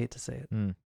 13th. I hate to say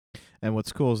it. And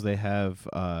what's cool is they have,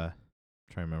 trying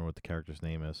to remember what the character's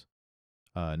name is,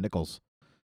 Nichols.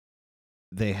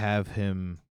 They have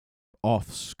him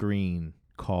off-screen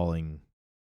calling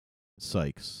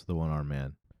Sykes, the one-armed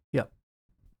man. Yep.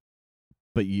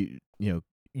 But you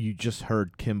just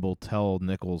heard Kimball tell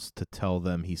Nichols to tell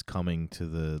them he's coming to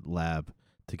the lab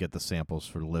to get the samples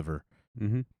for the liver.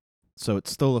 Mm-hmm. So it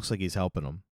still looks like he's helping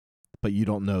him, but you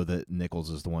don't know that Nichols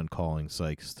is the one calling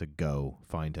Sykes to go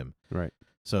find him. Right.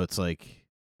 So it's like,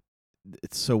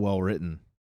 it's so well written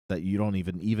that you don't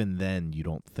even then you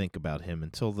don't think about him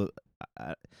until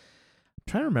I'm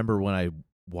trying to remember when I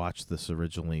watched this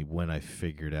originally, when I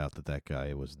figured out that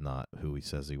guy was not who he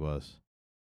says he was.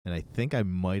 And I think it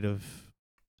might have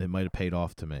paid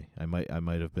off to me. I might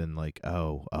have been like,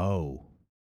 oh,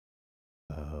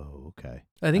 okay.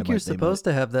 I think you're supposed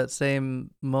to have that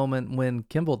same moment when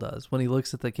Kimball does, when he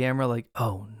looks at the camera like,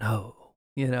 oh no,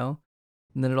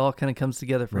 and then it all kind of comes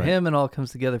together for him and all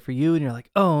comes together for you. And you're like,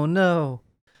 oh no,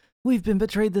 we've been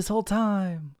betrayed this whole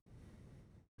time.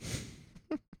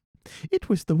 It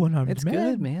was the one-armed man. It's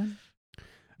good, man.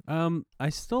 I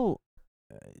still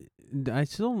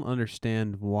don't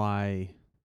understand why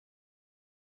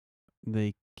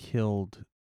they killed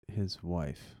his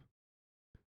wife.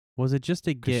 Was it just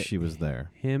to get she was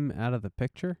there, him out of the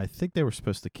picture? I think they were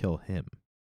supposed to kill him.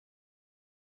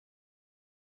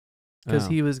 Because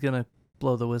he was going to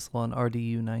blow the whistle on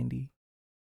RDU 90.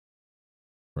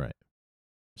 Right.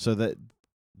 So that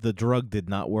the drug did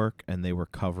not work and they were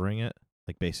covering it,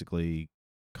 like basically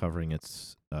covering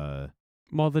its...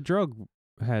 Well, the drug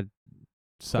had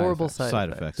horrible effects. side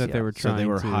effects that they were trying so they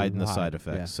were to hiding the hide. side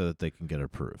effects so that they can get it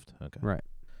approved. Okay. Right.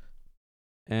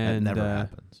 And that never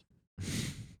happens.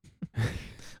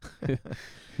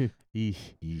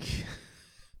 Eesh.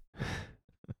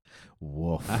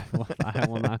 Woof. I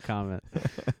will not comment.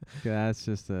 That's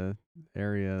just a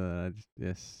area that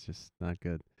it's just not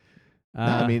good. No,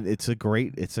 I mean, it's a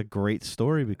great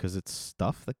story because it's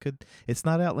stuff that it's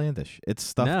not outlandish. It's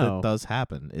stuff that does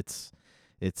happen. It's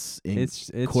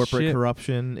corporate shit.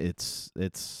 corruption. It's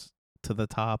to the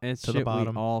top, It's to shit the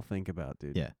bottom. we all think about,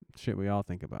 dude. Yeah. Shit we all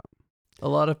think about. A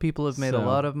lot of people have made a So-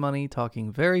 lot of money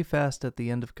talking very fast at the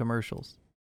end of commercials.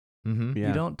 Mm-hmm. Yeah.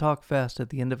 You don't talk fast at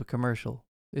the end of a commercial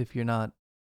if you're not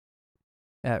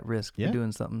at risk for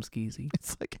doing something skeezy.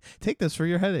 It's like, take this for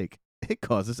your headache. It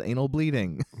causes anal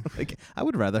bleeding. Like, I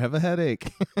would rather have a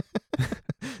headache.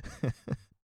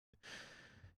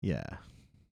 Yeah.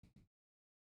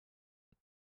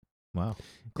 Wow.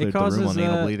 Cleared the room on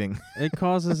anal bleeding. It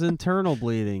causes internal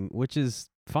bleeding, which is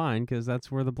fine because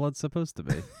that's where the blood's supposed to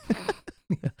be.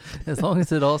 As long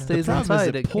as it all stays problem is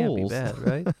inside, it it can't be pulls. bad,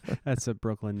 right? That's a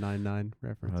Brooklyn Nine-Nine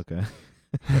reference. Okay.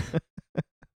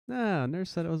 No, nurse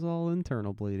said it was all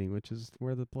internal bleeding, which is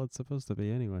where the blood's supposed to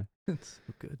be anyway. It's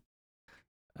so good.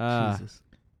 Jesus.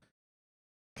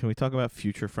 Can we talk about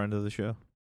future friend of the show,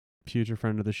 Future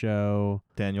friend of the show.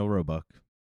 Daniel Roebuck,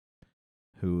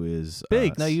 who is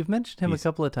Big. Now, you've mentioned him a he's-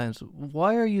 couple of times.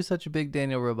 Why are you such a big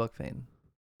Daniel Roebuck fan?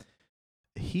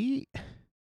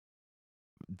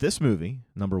 This movie,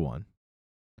 number one,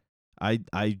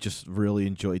 I just really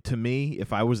enjoyed. To me,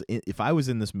 if I was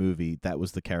in this movie, that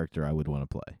was the character I would want to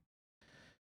play.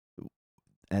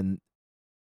 And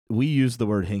we use the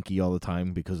word hinky all the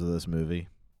time because of this movie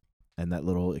and that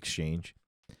little exchange.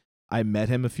 I met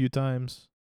him a few times.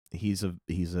 He's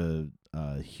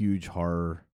a huge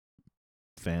horror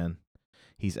fan.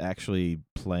 He's actually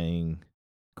playing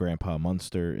Grandpa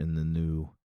Munster in the new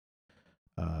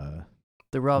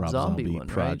The Rob Zombie one,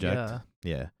 project. right?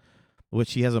 Yeah.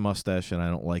 Which he has a mustache, and I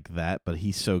don't like that, but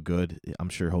he's so good. I'm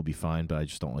sure he'll be fine, but I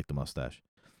just don't like the mustache.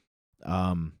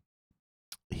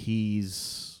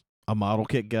 He's a model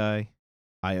kit guy.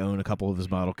 I own a couple of his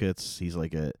model kits. He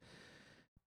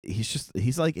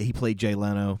played Jay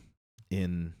Leno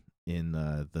in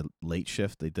the Late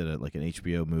Shift. They did an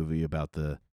HBO movie about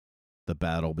the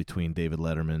battle between David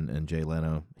Letterman and Jay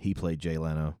Leno. He played Jay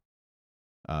Leno.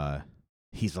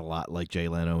 He's a lot like Jay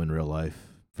Leno in real life.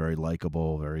 Very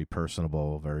likable, very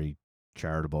personable, very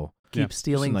charitable. Keep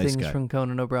stealing nice things guy. from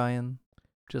Conan O'Brien,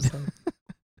 just like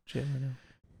Jay Leno.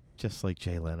 Just like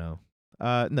Jay Leno.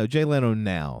 No, Jay Leno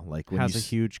now. Like when Has a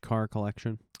huge car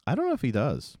collection. I don't know if he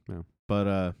does. No.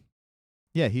 But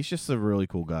yeah, he's just a really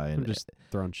cool guy, I'm and just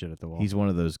throwing shit at the wall. he's one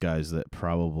of those guys that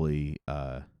probably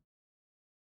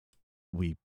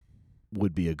we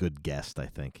would be a good guest. I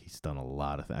think he's done a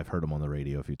lot of. I've heard him on the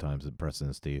radio a few times at Preston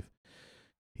and Steve.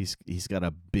 He's got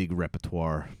a big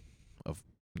repertoire of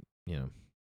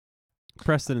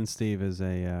Preston and Steve is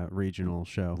a regional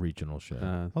show. regional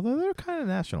show. Although they're kind of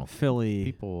national. Philly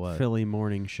People Philly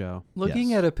morning show. Looking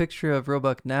Yes. at a picture of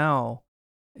Roebuck now,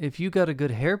 if you got a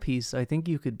good hairpiece, I think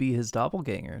you could be his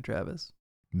doppelganger, Travis.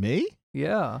 Me?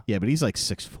 Yeah. Yeah, but he's like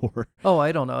 6'4". Oh,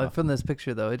 I don't know. Oh. From this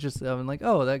picture, though, I'm like,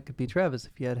 oh, that could be Travis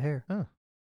if he had hair.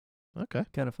 Okay.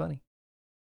 Kind of funny.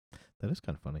 That is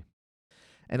kind of funny.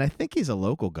 And I think he's a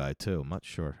local guy, too. I'm not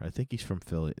sure. I think he's from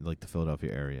Philly, like the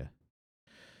Philadelphia area,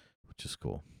 which is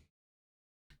cool.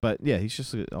 But, yeah, he's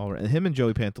just all right. Him and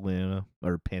Joey Pantoliano,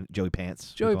 or Joey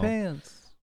Pants. we Joey call him.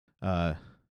 Pants.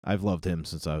 I've loved him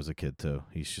since I was a kid, too.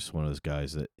 He's just one of those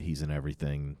guys that he's in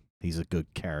everything. He's a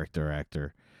good character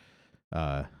actor.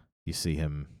 You see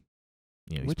him,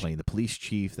 he's playing the police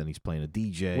chief, then he's playing a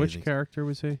DJ. Which character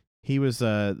was he? He was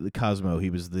the Cosmo. He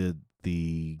was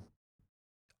the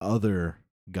other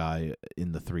guy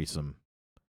in the threesome.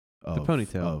 The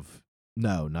ponytail.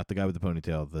 No, not the guy with the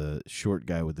ponytail. The short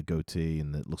guy with the goatee,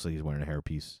 and it looks like he's wearing a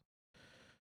hairpiece.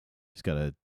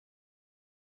 He's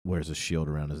wears a shield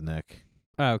around his neck.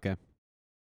 Oh, okay.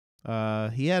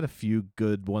 He had a few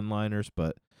good one-liners,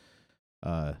 but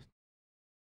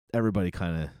everybody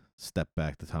kind of stepped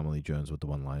back to Tommy Lee Jones with the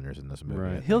one-liners in this movie. Right.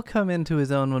 I think. He'll come into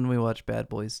his own when we watch Bad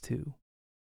Boys 2.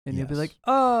 And you'll be Yes. like,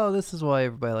 oh, this is why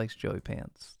everybody likes Joey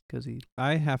Pants. Because he...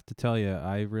 I have to tell you,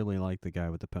 I really like the guy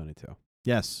with the ponytail.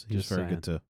 Yes, he was Just very good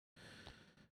too.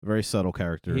 Very subtle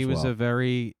character. He as was well. a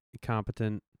very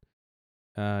competent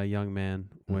young man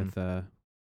Mhm. with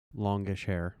longish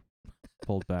hair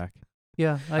pulled back.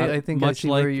 Yeah, I think I much see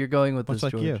like- where you're going with much this,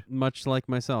 like George. you. Much like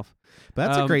myself. But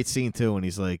that's a Um, great scene too when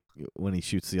he's like when he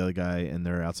shoots the other guy and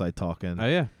they're outside talking Oh,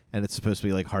 yeah. and it's supposed to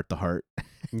be like heart to heart.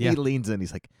 Yeah. He leans in.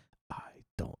 He's like, I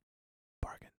don't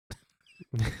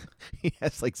bargain. He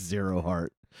has like zero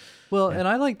heart. Well, Yeah. and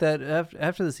I like that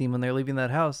after the scene when they're leaving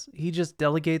that house, he just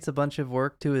delegates a bunch of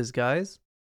work to his guys,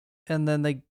 and then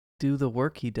they do the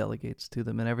work he delegates to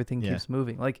them, and everything Yeah. keeps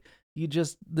moving. Like,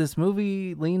 this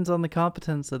movie leans on the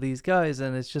competence of these guys,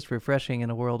 and it's just refreshing in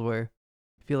a world where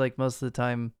I feel like most of the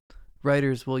time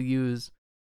writers will use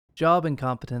job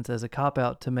incompetence as a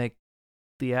cop-out to make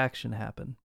the action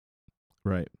happen.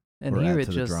 Right. And or here add it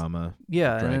to just... the drama.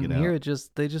 Yeah, drag and it here out.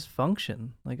 they just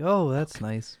function. Like, oh, that's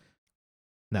nice.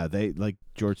 No, they like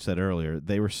George said earlier,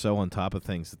 they were so on top of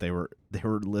things that they were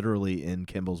literally in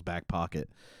Kimball's back pocket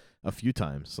a few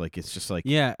times. Like it's just like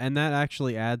Yeah, and that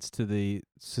actually adds to the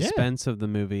suspense of the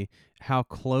movie. How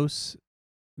close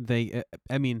they,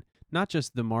 I mean, not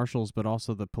just the marshals, but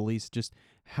also the police, just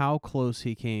how close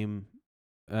he came,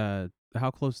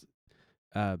 how close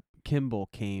Kimball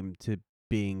came to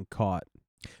being caught.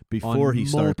 before on he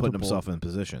started putting multiple- himself in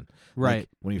position. Right. Like,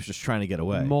 when he was just trying to get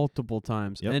away. Multiple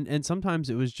times. Yep. And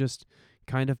sometimes it was just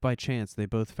kind of by chance. They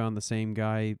both found the same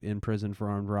guy in prison for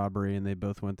armed robbery, and they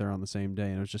both went there on the same day,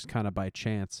 and it was just kind of by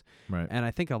chance. Right. And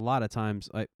I think a lot of times,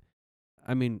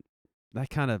 I mean, that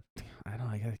kind of, I don't know,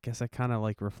 I guess that kind of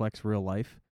like reflects real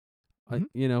life, Mhm.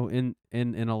 you know, in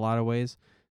a lot of ways.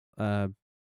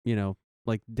 You know,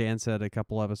 like Dan said a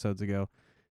couple episodes ago,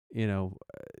 you know,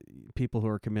 people who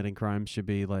are committing crimes should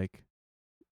be like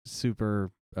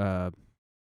super,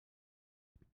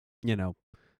 you know,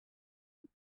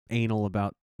 anal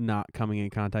about not coming in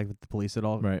contact with the police at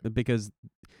all. Right. Because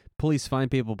police find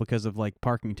people because of like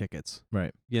parking tickets,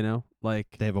 Right. you know, like,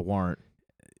 They have a warrant.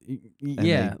 And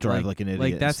yeah, they drive like an idiot.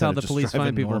 Like that's instead how of the just police driving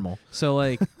find people. normal. So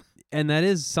like, and that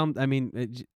is I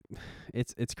mean,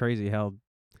 it's crazy how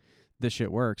this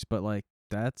shit works, but like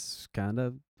that's kind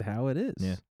of how it is.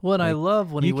 Yeah. What I Like,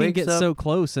 love when you he can wakes get up, so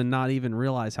close and not even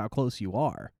realize how close you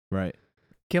are. Right.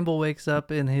 Kimball wakes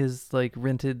up in his like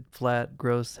rented flat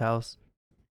gross house,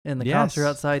 and the cops are Yes.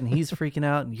 outside, and he's freaking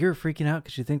out, and you're freaking out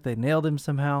because you think they nailed him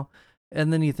somehow,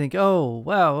 and then you think, oh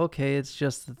wow, okay, it's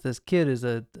just that this kid is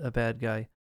a bad guy,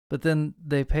 but then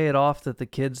they pay it off that the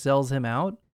kid sells him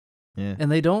out, Yeah.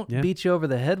 and they don't Yeah. beat you over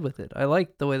the head with it. I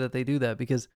like the way that they do that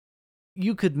because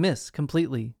you could miss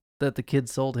completely that the kid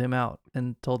sold him out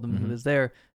and told them he Mhm. was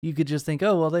there. You could just think,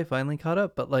 oh, well, they finally caught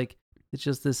up. But like, it's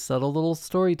just this subtle little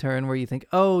story turn where you think,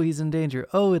 oh, he's in danger.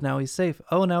 Oh, now he's safe.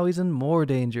 Oh, now he's in more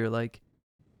danger. Like,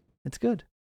 it's good.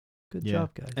 Good Yeah.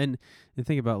 job, guys. And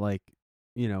think about like,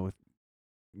 you know,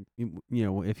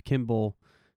 if Kimball,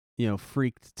 you know,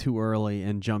 freaked too early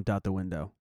and jumped out the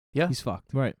window, Yeah. he's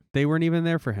fucked. Right. They weren't even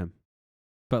there for him.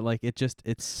 But like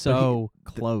it's so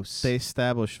close. They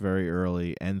establish very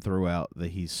early and throughout that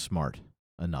he's smart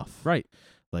enough. Right.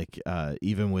 Like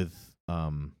even with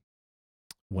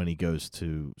when he goes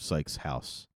to Sykes'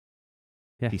 house.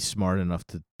 Yeah. He's smart enough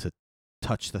to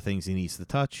touch the things he needs to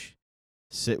touch,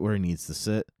 sit where he needs to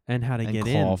sit, And how to and get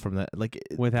call in from that. Like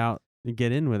without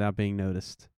being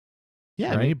noticed. yeah,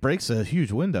 I mean right? he breaks a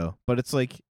huge window, but it's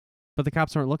like But the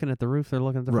cops aren't looking at the roof, they're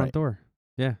looking at the Right. front door.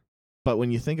 Yeah. but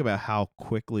when you think about how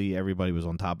quickly everybody was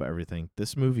on top of everything,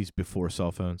 this movie's before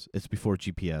cell phones. It's before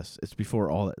GPS. It's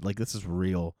before all that. Like this is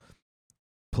real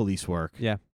police work.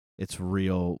 Yeah. It's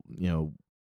real,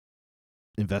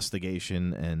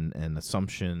 investigation and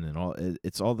assumption and all.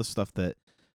 It's all the stuff that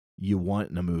you want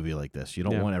in a movie like this. You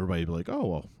don't Yeah. want everybody to be like, oh,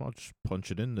 well, I'll just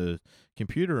punch it in the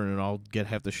computer and I'll get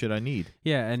half the shit I need.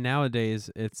 Yeah, and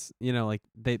nowadays it's, you know, like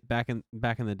they back in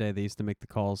the day they used to make a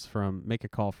call from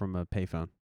a payphone.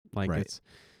 Like Right.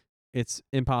 it's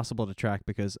impossible to track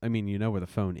because I mean, you know where the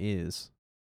phone is.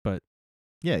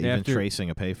 Yeah, even After- tracing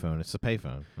a payphone. It's a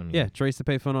payphone. I mean, Yeah, trace the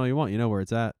payphone all you want. You know where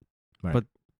it's at. Right. But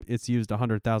it's used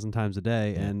 100,000 times a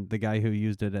day, Yeah. and the guy who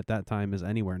used it at that time is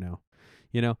anywhere now.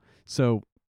 You know? So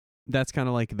that's kind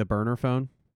of like the burner phone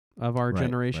of our Right,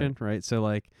 generation, right? So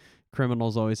like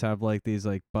criminals always have like these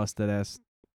like busted ass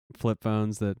flip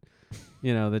phones that,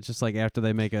 you know, that just like after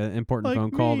they make an important Like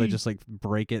phone call, they me. just like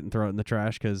break it and throw it in the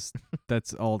trash because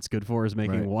that's all it's good for is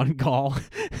making Right. one call.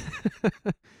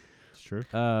 It's true.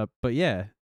 But yeah,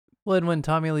 Well, and when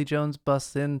Tommy Lee Jones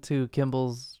busts into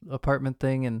Kimball's apartment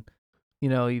thing and, you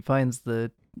know, he finds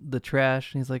the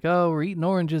trash and he's like, oh, we're eating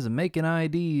oranges and making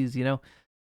IDs, you know?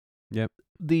 Yep.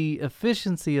 The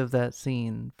efficiency of that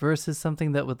scene versus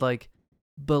something that would like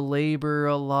belabor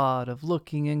a lot of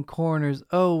looking in corners.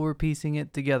 Oh, we're piecing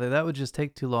it together. That would just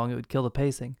take too long. It would kill the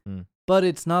pacing. Mm. But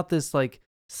it's not this like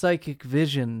psychic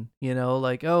vision, you know,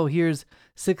 like, oh, here's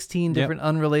 16 Yep. different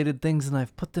unrelated things and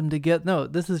I've put them together. No,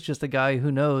 this is just a guy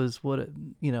who knows what,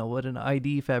 what an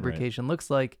ID fabrication looks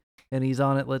like and he's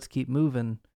on it. Let's keep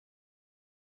moving.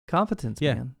 Competence,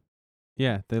 Yeah. man.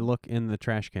 yeah, they look in the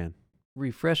trash can.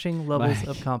 Refreshing levels Like-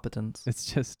 of competence. It's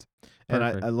just And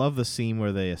perfect. I love the scene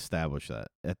where they establish that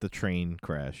at the train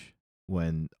crash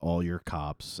when all your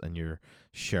cops and your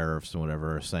sheriffs and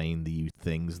whatever are saying the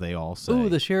things they all say. Ooh,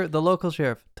 the local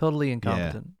sheriff, totally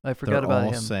incompetent. I forgot They're about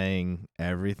all him. saying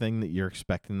everything that you're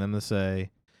expecting them to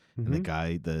say. And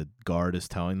Mhm. the guard is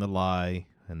telling the lie,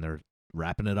 and they're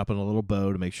wrapping it up in a little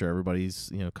bow to make sure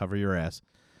everybody's, cover your ass.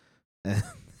 And,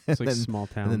 It's like then, small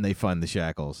town. and then they find the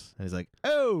shackles, and he's like,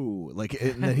 "Oh!"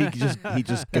 And then he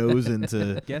just goes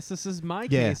into Guess this is my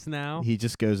Yeah. case now. he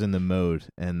just goes into mode,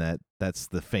 and that's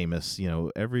the famous,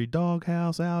 every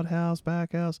doghouse, outhouse,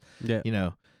 back house,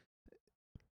 Yeah.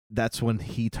 That's when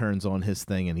he turns on his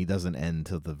thing, and he doesn't end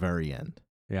till the very end.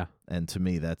 Yeah. And to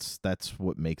me, that's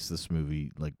what makes this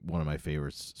movie like one of my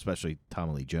favorites, especially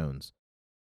Tommy Lee Jones.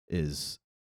 Is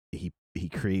he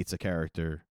creates a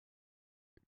character.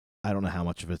 I don't know how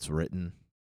much of it's written,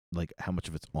 like how much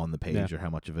of it's on the page or how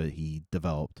much of it he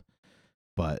developed,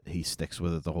 but he sticks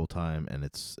with it the whole time, and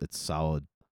it's solid.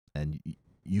 And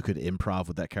you could improv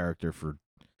with that character for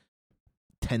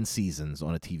 10 seasons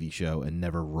on a TV show and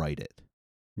never write it.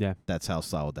 Yeah. That's how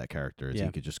solid that character is. Yeah.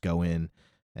 He could just go in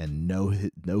and know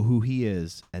who he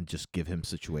is and just give him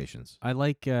situations. I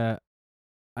like I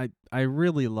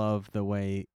really love the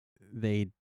way they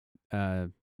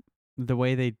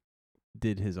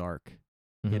did his arc.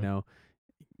 You Mhm. know,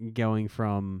 going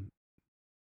from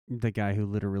the guy who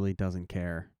literally doesn't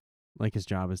care, like his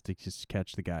job is to just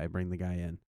catch the guy, bring the guy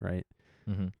in, right?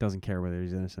 Mhm. Doesn't care whether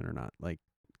he's innocent or not. Like,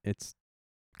 it's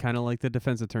kind of like the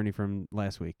defense attorney from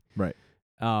last week. Right.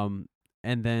 And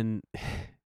then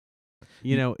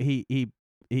you know, he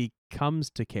comes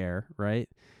to care, right?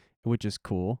 Which is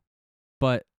cool.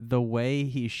 But the way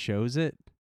he shows it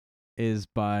is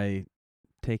by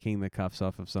taking the cuffs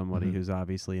off of somebody Mhm. who's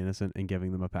obviously innocent and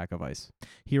giving them a pack of ice.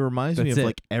 He reminds me That's of it.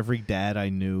 like every dad I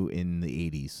knew in the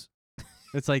 80s.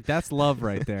 It's like, that's love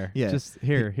right there. Yeah. Just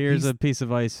here's he's- a piece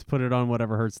of ice. Put it on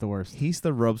whatever hurts the worst. He's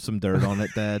the rub some dirt on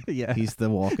it dad. Yeah. He's the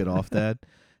walk it off dad.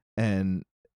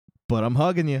 But I'm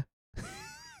hugging you.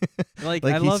 Like,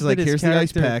 Like, I he's love like, that his "Here's the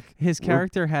ice character, pack. his We're-"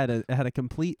 character had a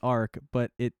complete arc,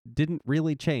 but it didn't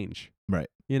really change. Right.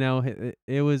 You know,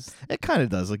 it was It kind of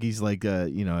does. Like he's like, I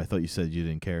thought you said you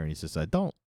didn't care, and he says, I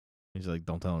don't. He's like,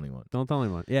 don't tell anyone. don't tell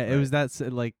anyone. Yeah, it Right. was that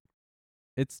like,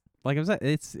 it's like I was saying,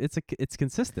 it's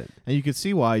consistent. And you could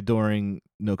see why during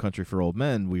No Country for Old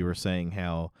Men we were saying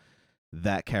how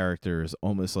that character is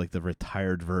almost like the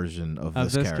retired version of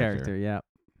this character. Yeah.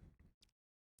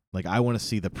 Like I want to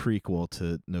see the prequel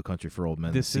to No Country for Old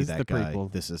Men. This to see is that the guy.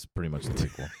 prequel. This is pretty much the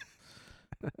prequel.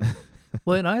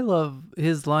 Well, and I love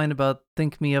his line about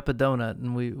 "think me up a donut,"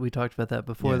 and we talked about that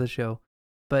before Yeah. the show.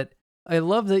 But I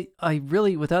love that I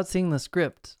really, without seeing the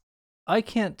script, I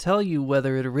can't tell you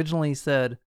whether it originally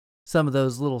said some of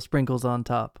those little sprinkles on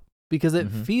top because it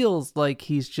Mhm. feels like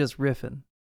he's just riffing.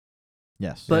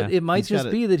 Yes. But Yeah. it might He's got just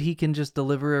it. be that he can just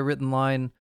deliver a written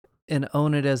line and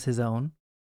own it as his own.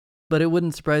 But it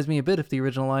wouldn't surprise me a bit if the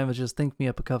original line was just "think me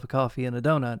up a cup of coffee and a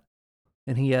donut,"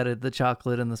 and he added the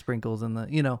chocolate and the sprinkles and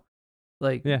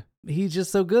Yeah. he's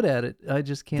just so good at it. I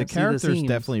just can't the see the character's seams.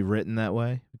 definitely written that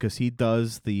way because he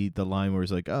does the line where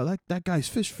he's like, "Oh, that guy's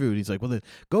fish food." He's like, "Well, then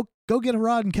go get a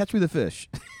rod and catch me the fish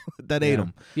that ate Yeah.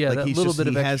 him." Yeah, like, that he's little just- bit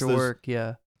of he has extra those- work.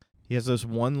 Yeah, He has those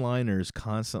one-liners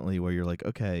constantly where you're like,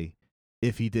 okay,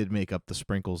 if he did make up the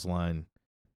sprinkles line,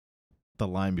 the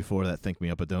line before that, "think me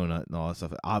up a donut" and all that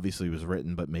stuff, obviously was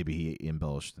written, but maybe he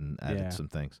embellished and added Yeah. some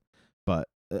things. But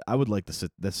I would like to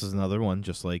sit. This is another one,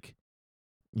 just like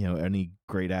any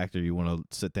great actor, you want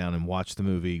to sit down and watch the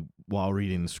movie while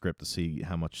reading the script to see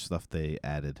how much stuff they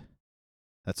added.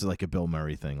 That's like a Bill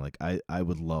Murray thing. Like I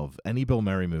would love any Bill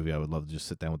Murray movie. I would love to just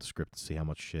sit down with the script to see how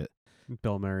much shit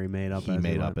Bill Murray made up. he as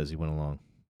made went. up as he went along.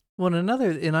 well,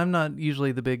 and I'm not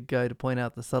usually the big guy to point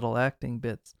out the subtle acting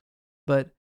bits,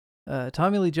 but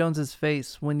Tommy Lee Jones's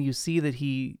face when you see that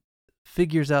he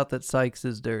figures out that Sykes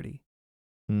is dirty,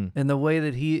 and the way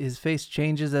that his face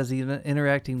changes as he's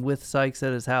interacting with Sykes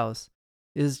at his house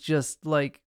is just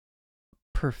like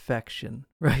perfection,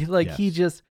 right? Like he Yes.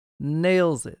 just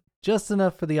nails it just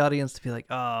enough for the audience to be like,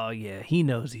 "Oh yeah, he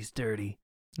knows he's dirty,"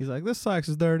 He's like, "This Sykes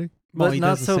is dirty." Well, but he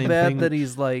not does the so same bad thing- that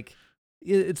he's like,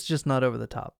 it's just not over the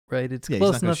top, right? It's Yeah,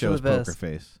 close he's not gonna enough show to his the poker best.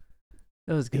 face.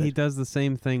 It was good. He does the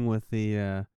same thing with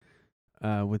the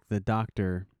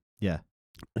doctor Yeah.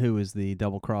 who is the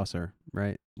double crosser,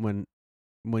 right? When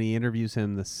he interviews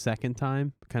him the second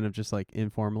time, kind of just like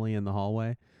informally in the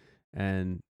hallway,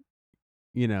 and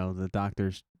the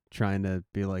doctor's trying to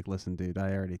be like, "Listen, dude,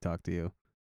 I already talked to you.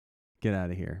 Get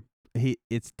out of here."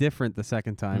 It's different the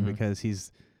second time Mhm. because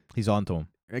he's on to him.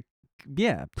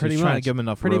 pretty he's much trying to give him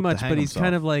enough pretty rope to much, hang but he's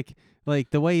kind himself. of like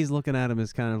the way he's looking at him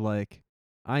is kind of like,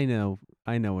 I know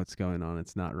what's going on.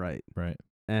 It's not right. Right.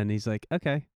 And he's like,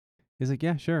 okay. He's like,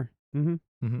 yeah, sure. Mm-hmm.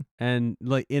 Mhm. And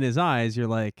like in his eyes, you're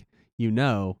like, he's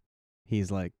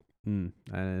like,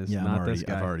 that is not this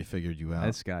guy. I've already figured you out.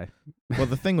 This guy. Well,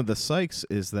 the thing with the Sykes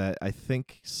is that I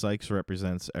think Sykes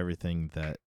represents everything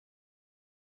that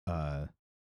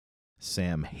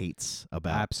Sam hates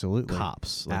about Absolutely.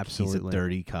 cops. Like, Absolutely. he's a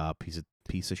dirty cop. He's a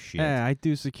piece of shit. Yeah, I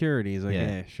do security. He's like,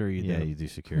 Yeah. yeah, sure you Yeah, do. you do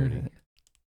security.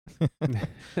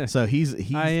 So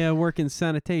he's I work in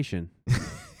sanitation.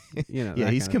 yeah, that he's kind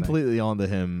of thing. completely onto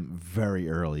him very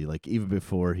early. Like even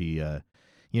before he,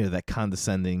 that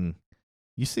condescending.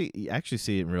 You actually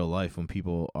see it in real life when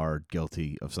people are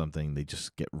guilty of something. They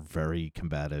just get very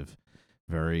combative,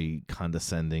 very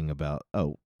condescending about,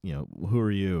 who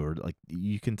are you? Or like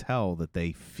you can tell that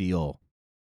they feel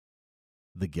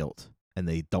the guilt and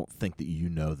they don't think that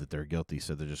that they're guilty,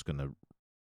 so they're just gonna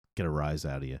get a rise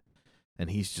out of you. And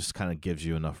he's just kind of gives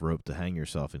you enough rope to hang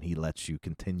yourself, and he lets you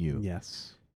continue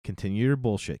your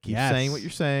bullshit. Keep saying what you're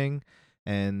saying,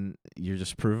 and you're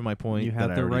just proving my point. You have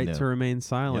that the I already right knew. to remain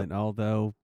silent,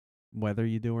 although whether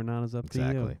you do or not is up to you.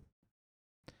 Exactly.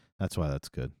 That's why that's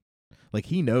good. Like,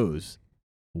 he knows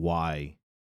why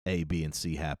A, B, and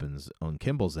C happens on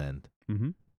Kimball's end,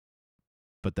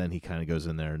 but then he kind of goes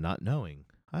in there not knowing.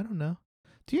 I don't know.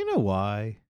 Do you know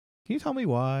why? Can you tell me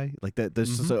why? Like that.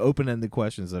 There's just open-ended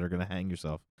questions that are going to hang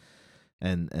yourself.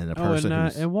 And a person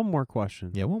and one more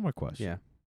question. Yeah, one more question.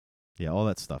 Yeah, all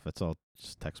that stuff. It's all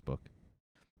just textbook.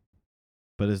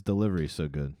 But his delivery is so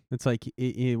good. It's like,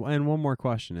 and one more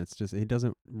question. It's just he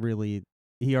doesn't really.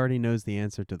 He already knows the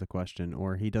answer to the question,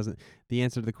 or he doesn't. The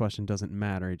answer to the question doesn't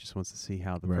matter. He just wants to see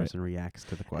how the person reacts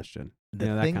to the question.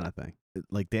 That kind of thing.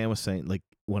 Like Dan was saying, like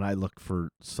when I look for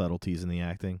subtleties in the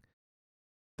acting,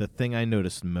 the thing I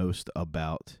noticed most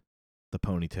about the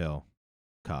ponytail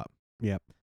cop. Yep.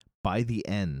 By the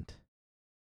end,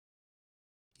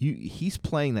 he's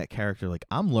playing that character like,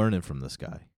 I'm learning from this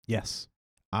guy. Yes.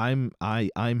 I'm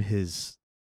his.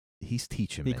 He's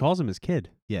teaching me. He calls him his kid.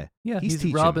 Yeah. Yeah, he's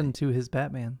Robin to his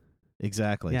Batman.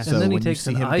 Exactly. Yeah. So and then he when takes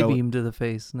you see an him eye beam to the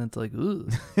face, and it's like, ooh.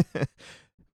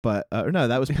 But no,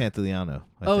 that was Pantaleano.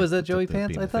 Is that Joey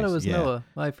Pants? I thought it was Noah.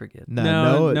 I forget.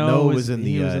 No, Noah was in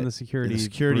the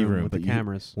security room with the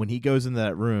cameras. When he goes into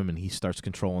that room and he starts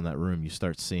controlling that room, you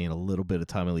start seeing a little bit of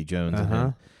Tommy Lee Jones in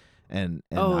him. And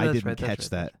I didn't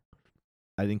catch that.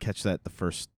 I didn't catch that the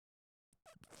first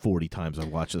 40 times I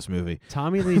watched this movie.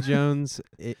 Tommy Lee Jones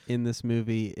in this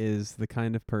movie is the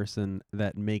kind of person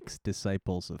that makes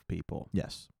disciples of people.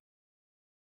 Yes.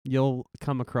 You'll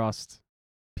come across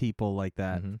people like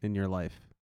that in your life.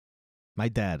 My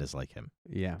dad is like him.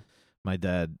 Yeah. My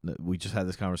dad, we just had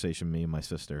this conversation, me and my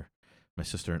sister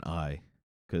and I,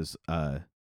 because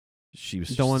she was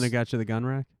the one that got you the gun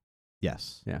rack?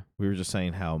 Yes. Yeah. We were just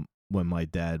saying how when my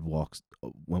dad walks,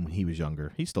 when he was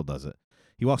younger, he still does it.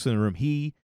 He walks in the room,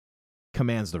 he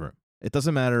commands the room. It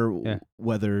doesn't matter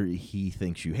whether he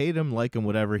thinks you hate him, like him,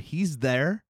 whatever. He's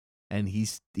there, and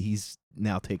he's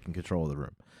now taking control of the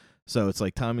room. So it's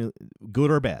like Tommy,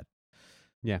 good or bad.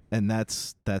 Yeah. And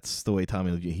that's the way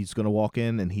Tommy, he's going to walk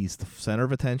in, and he's the center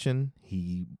of attention.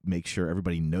 He makes sure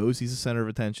everybody knows he's the center of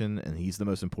attention, and he's the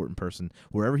most important person.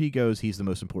 Wherever he goes, he's the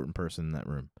most important person in that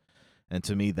room. And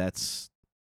to me, that's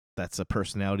a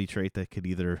personality trait that could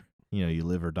either, you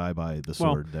live or die by the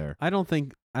sword there. I don't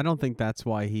think that's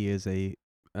why he is a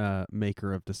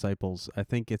maker of disciples. I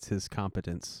think it's his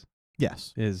competence.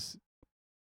 Yes.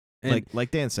 And like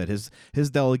Dan said, his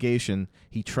delegation,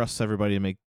 he trusts everybody to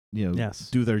make,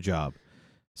 do their job.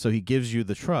 So he gives you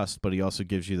the trust, but he also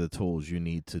gives you the tools you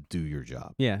need to do your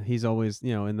job. Yeah, he's always,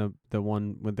 in the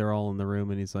one when they're all in the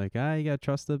room, and he's like, you got to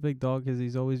trust the big dog because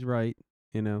he's always right,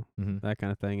 that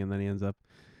kind of thing. And then he ends up,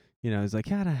 he's like,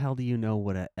 how the hell do you know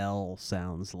what a L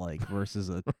sounds like versus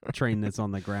a train that's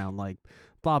on the ground? Like,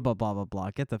 blah, blah, blah, blah, blah.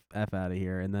 Get the F out of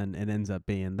here. And then it ends up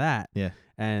being that. Yeah.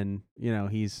 And,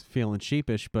 he's feeling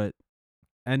sheepish,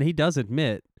 and he does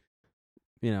admit,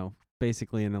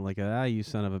 basically in a you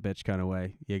son of a bitch kind of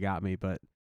way, you got me. But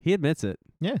he admits it.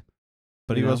 Yeah.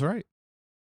 But he was right.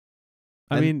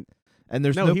 And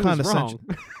there's no condescension.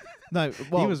 No,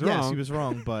 well, he was wrong. Yes, he was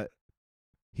wrong, but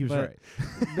he was right.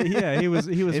 Yeah, he was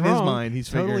in wrong. In his mind, he's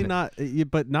totally not,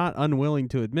 but not unwilling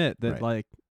to admit that, right. like,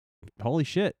 holy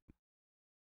shit,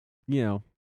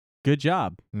 good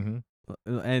job. Mm-hmm.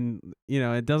 And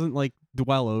it doesn't like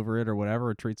dwell over it or whatever,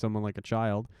 or treat someone like a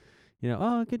child.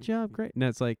 Oh, good job, great. And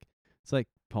it's like,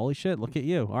 holy shit, look at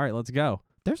you. All right, let's go.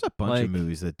 There's a bunch of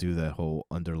movies that do that whole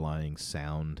underlying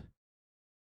sound.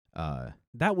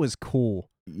 That was cool.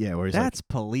 Yeah, where he's that's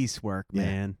police work,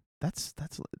 man.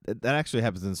 That actually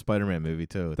happens in the Spider-Man movie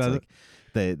too. It's Does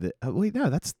like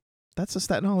that's the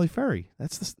Staten Hollow Ferry.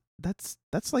 That's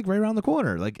like right around the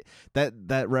corner. Like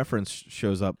that reference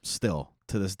shows up still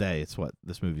to this day. It's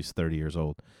this movie's 30 years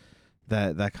old.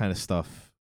 That kind of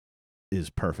stuff is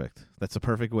perfect. That's a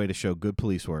perfect way to show good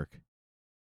police work.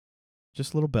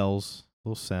 Just little bells,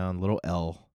 little sound, little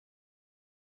L.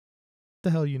 The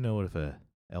hell what an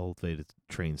elevated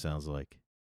train sounds like?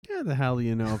 Yeah, the hell do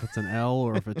you know if it's an L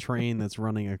or if a train that's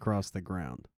running across the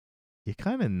ground? You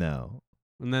kind of know.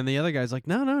 And then the other guy's like,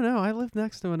 no, I live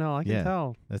next to an L. I can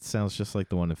tell. That sounds just like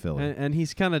the one in Philly. And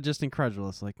he's kind of just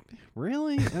incredulous, like,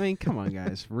 really? I mean, come on,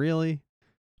 guys, really?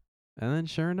 And then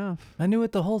sure enough. I knew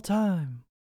it the whole time.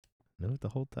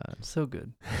 So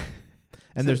good.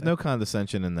 And there's no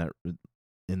condescension in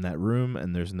that room,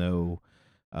 and there's no,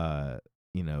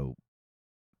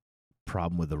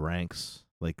 problem with the ranks.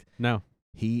 Like, no.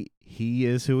 He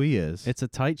is who he is. It's a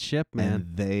tight ship, man.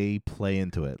 And they play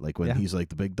into it. Like when Yeah. he's like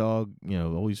the big dog,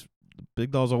 always the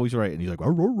big dog's always right, and he's like,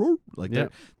 "Arr, arr, arr." Like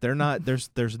they're not.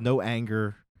 There's no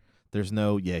anger. There's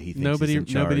no he thinks Nobody he's in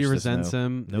charge. nobody There's resents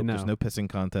him. Nope, No. there's no pissing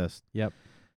contest. Yep.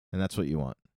 And that's what you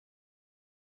want.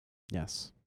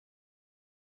 Yes.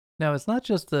 Now, it's not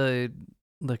just the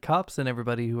cops and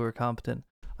everybody who are competent.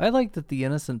 I like that the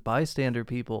innocent bystander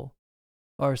people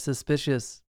are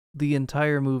suspicious the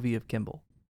entire movie of Kimball.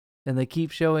 And they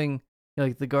keep showing,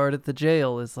 like, the guard at the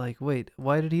jail is like, wait,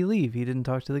 why did he leave? He didn't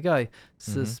talk to the guy.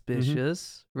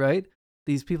 Suspicious, right?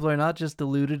 These people are not just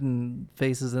deluded and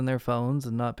faces in their phones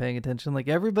and not paying attention. Like,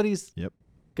 everybody's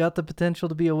got the potential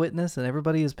to be a witness, and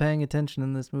everybody is paying attention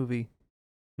in this movie.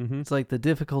 Mm-hmm. It's like the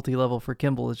difficulty level for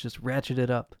Kimball is just ratcheted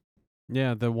up.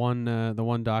 Yeah, the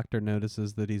one doctor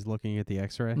notices that he's looking at the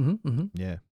X-ray,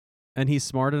 Yeah. and he's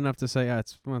smart enough to say,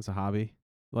 "It's a hobby."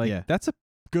 Like that's a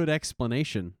good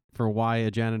explanation for why a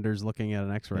janitor's looking at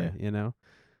an X-ray.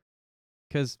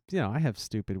 Because I have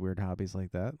stupid weird hobbies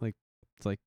like that. Like it's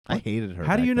like I hated her.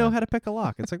 How do back you know then. how to pick a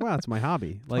lock? It's like, wow, it's my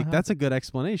hobby. Like that's a good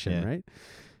explanation, right?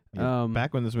 Yeah.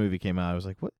 Back when this movie came out, I was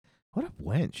like, what a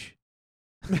wench.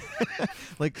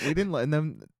 Like we didn't let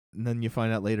and then you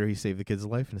find out later he saved the kid's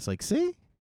life, and it's like, see?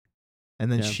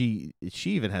 And then she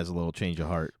even has a little change of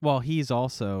heart. Well, he's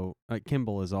also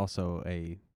Kimball is also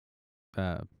a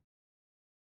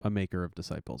maker of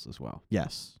disciples as well.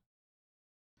 Yes.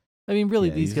 I mean, really,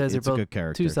 these guys are it's a both good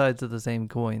character. two sides of the same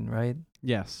coin, right?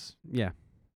 Yes. Yeah.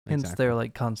 Hence exactly. their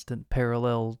like constant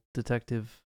parallel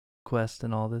detective quest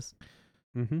and all this.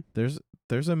 Mm-hmm.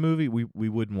 There's a movie we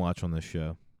wouldn't watch on this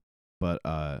show, but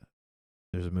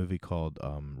there's a movie called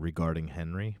Regarding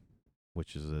Henry,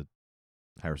 which is a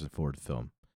Harrison Ford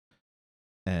film,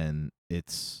 and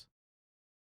it's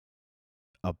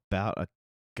about a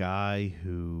guy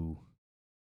who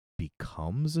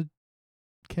becomes a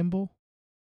Kimball,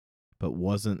 but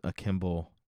wasn't a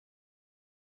Kimball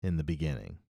in the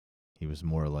beginning. He was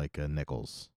more like a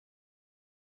Nichols.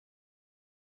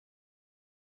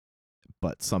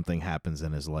 But something happens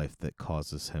in his life that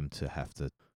causes him to have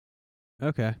to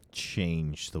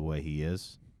change the way he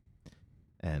is.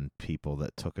 And people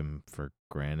that took him for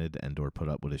granted and or put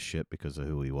up with his shit because of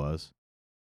who he was,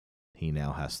 he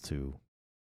now has to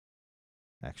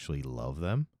actually love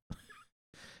them.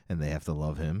 And they have to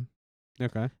love him.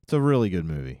 Okay. It's a really good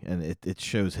movie. And it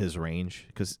shows his range,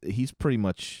 because he's pretty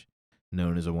much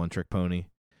known as a one-trick pony.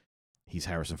 He's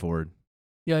Harrison Ford.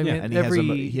 Yeah, I mean, and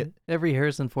he every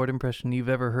Harrison Ford impression you've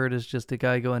ever heard is just a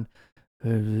guy going,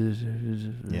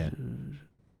 yeah.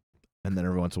 And then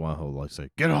every once in a while he'll like say,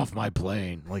 "Get off my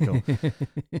plane!" Like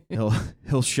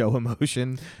he'll show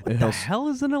emotion. What the hell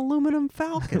is an aluminum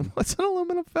falcon? What's an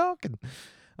aluminum falcon?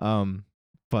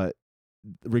 But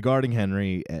regarding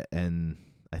Henry and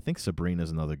I think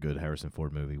Sabrina's another good Harrison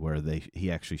Ford movie where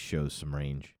he actually shows some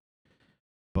range.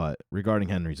 But regarding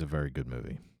Henry's a very good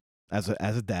movie. As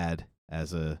a dad,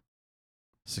 as a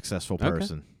successful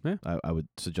person, I would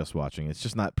suggest watching. It's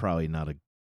just probably not a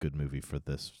good movie for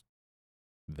this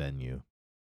venue.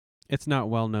 It's not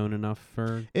well known enough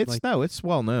for. It's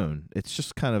well known. It's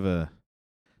just kind of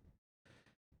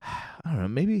I don't know.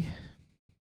 Maybe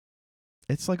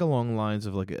it's like along the lines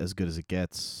of like As Good as It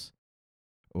Gets,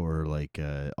 or like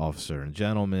Officer and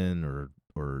Gentleman, or.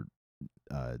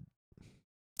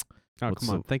 Oh, come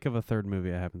on! Think of a third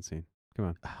movie I haven't seen. Come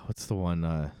on. What's the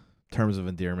one? Terms of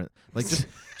Endearment. Like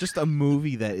just a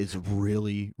movie that is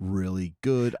really, really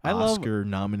good.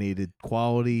 Oscar-nominated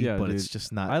quality, but dude, it's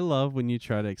just not. I love when you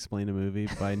try to explain a movie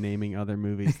by naming other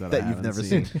movies that that you've never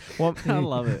seen. Well, I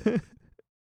love it.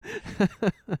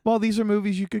 Well, these are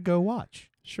movies you could go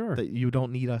watch. Sure. That you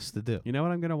don't need us to do. You know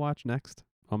what I'm going to watch next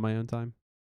on my own time?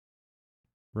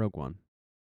 Rogue One.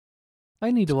 I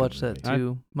need to watch that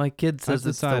too. My kid says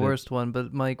it's decided. the worst one,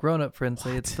 but my grown-up friends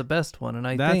say it's the best one, and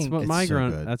that's think what it's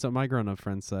my grown-up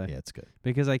friends say. Yeah, it's good.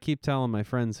 Because I keep telling my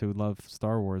friends who love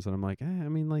Star Wars, and I'm like, I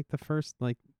mean, like the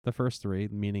first three,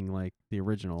 meaning like the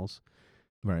originals,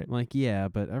 right? I'm like, yeah,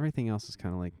 but everything else is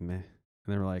kind of like meh. And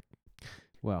they were like,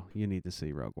 well, you need to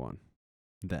see Rogue One.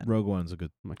 Then Rogue One's a good,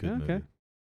 I'm like, good okay. movie.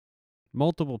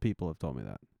 Multiple people have told me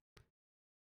that,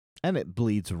 and it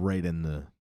bleeds right in the.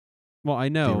 Well, I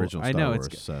know, the original Star Wars,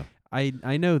 it's. So. I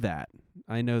know that.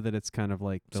 I know that it's kind of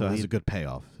like so it has a good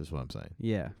payoff, is what I'm saying.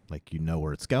 Yeah, like you know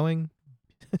where it's going.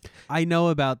 I know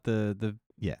about the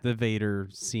Vader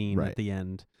scene right. at the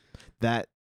end. That,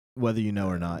 whether you know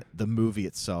or not, the movie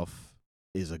itself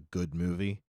is a good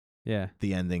movie. Yeah,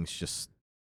 the ending's just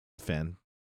fan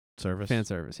service.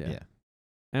 Yeah.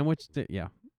 And which yeah.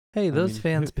 Hey, those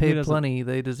fans paid plenty.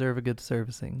 They deserve a good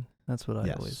servicing. That's what I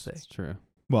always say. It's true.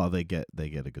 Well, they get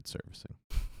a good servicing.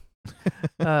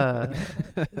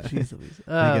 Jeez Louise.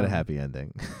 They get a happy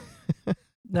ending.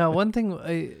 Now, one thing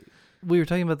we were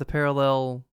talking about the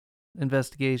parallel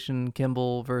investigation,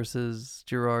 Kimball versus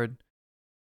Gerard.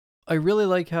 I really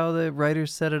like how the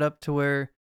writers set it up to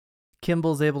where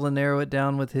Kimball's able to narrow it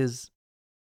down with his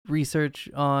research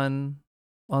on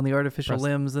the artificial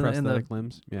limbs and the prosthetic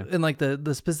limbs, yeah, and like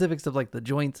the specifics of like the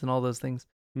joints and all those things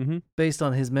based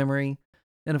on his memory.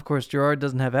 And of course, Gerard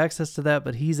doesn't have access to that,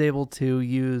 but he's able to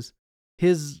use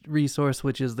his resource,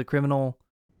 which is the criminal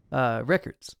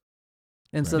records.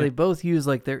 And so they both use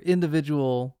like their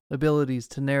individual abilities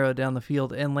to narrow down the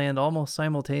field and land almost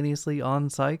simultaneously on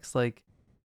Sykes. Like,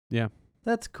 yeah,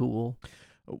 that's cool.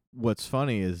 What's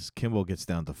funny is Kimball gets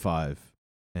down to 5,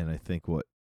 and I think what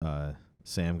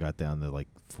Sam got down to like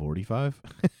 45.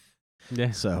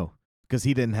 Yeah. So because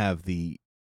he didn't have the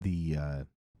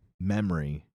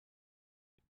memory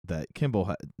that Kimball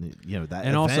had, that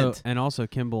and event. also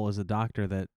Kimball is a doctor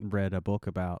that read a book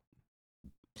about.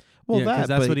 Well, because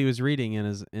that's what he was reading in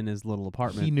his little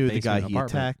apartment. He knew the guy he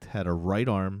attacked had a right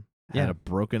arm, had a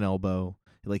broken elbow.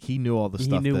 Like he knew all the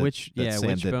stuff. He knew that, which that Sam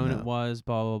which didn't bone know. it was,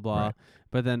 blah blah blah. Right.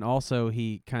 But then also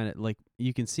he kind of like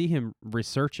you can see him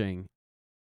researching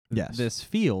this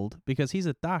field because he's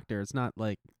a doctor. It's not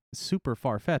like super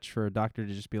far fetched for a doctor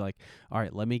to just be like, all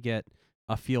right, let me get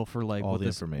a feel for like all the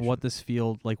information. What this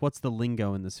field, like what's the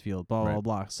lingo in this field, blah, blah,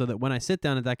 blah. So that when I sit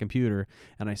down at that computer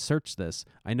and I search this,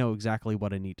 I know exactly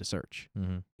what I need to search.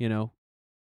 Mm-hmm. You know?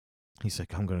 He's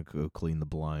like, I'm going to go clean the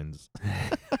blinds.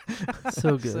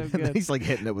 So good. So good. He's like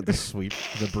hitting it with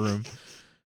the broom.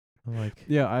 I'm like,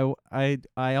 yeah,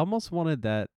 I almost wanted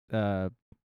that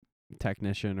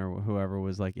technician or whoever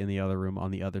was like in the other room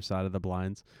on the other side of the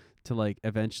blinds to like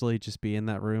eventually just be in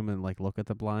that room and like look at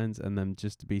the blinds and then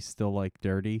just to be still like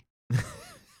dirty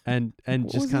and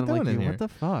just kind of like, what the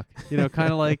fuck,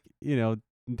 kind of like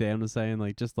Dan was saying,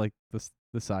 like just like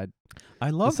the side. I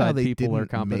love how they people are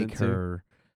didn't competent make her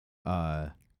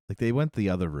like they went the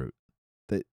other route.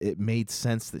 That it made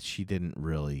sense that she didn't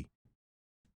really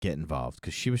get involved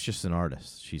because she was just an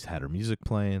artist. She's had her music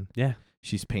playing. Yeah,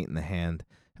 she's painting the hand.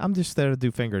 I'm just there to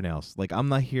do fingernails. Like I'm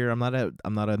not here. I'm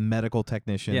not a medical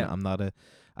technician. Yeah.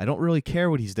 I don't really care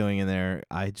what he's doing in there.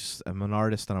 I'm an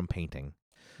artist and I'm painting.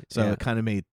 So it kind of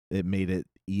made it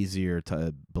easier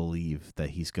to believe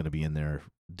that he's going to be in there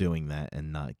doing that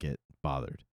and not get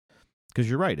bothered. Because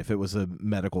you're right. If it was a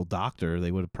medical doctor,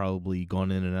 they would have probably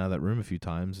gone in and out of that room a few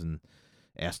times and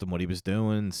asked him what he was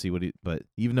doing, see what he. But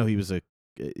even though he was a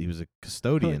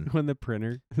custodian. When the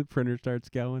printer starts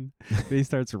going, he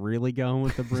starts really going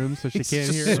with the broom so she He's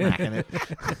can't just hear it. smacking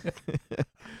it.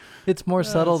 It's more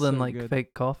subtle than so like good.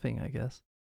 fake coughing, I guess.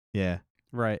 Yeah.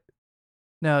 Right.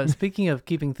 Now, speaking of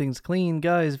keeping things clean,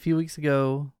 guys, a few weeks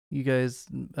ago, you guys,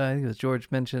 I think it was George,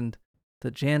 mentioned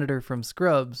the janitor from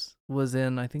Scrubs was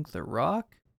in, I think, The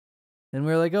Rock. And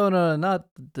we were like, oh, no, not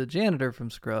the janitor from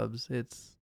Scrubs.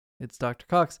 It's Dr.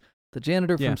 Cox. The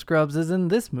janitor from Scrubs is in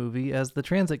this movie as the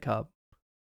transit cop.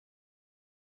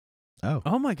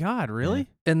 Oh my God, really?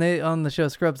 And they, on the show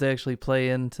Scrubs, they actually play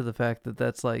into the fact that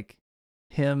that's like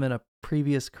him in a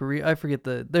previous career. I forget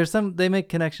they make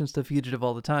connections to Fugitive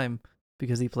all the time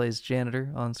because he plays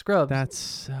janitor on Scrubs. That's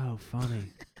so funny.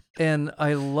 And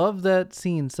I love that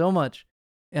scene so much.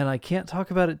 And I can't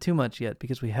talk about it too much yet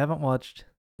because we haven't watched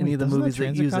any of the movies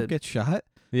that use it. Get shot?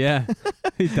 Yeah,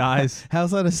 he dies.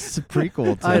 How's that a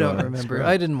prequel to I don't remember. Scrubs?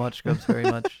 I didn't watch Scrubs very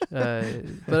much.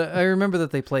 But I remember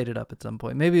that they played it up at some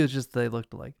point. Maybe it was just they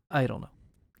looked alike. I don't know.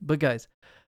 But guys,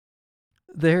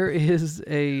 there is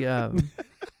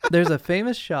there's a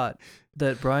famous shot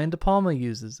that Brian De Palma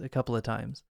uses a couple of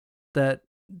times that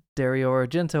Dario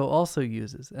Argento also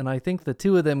uses. And I think the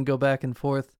two of them go back and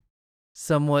forth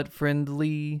somewhat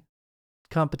friendly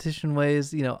competition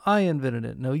ways. I invented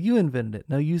it. No, you invented it.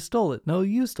 No, you stole it. No,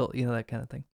 you stole it. That kind of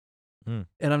thing.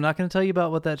 And I'm not going to tell you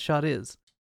about what that shot is,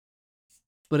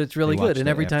 but it's really good. And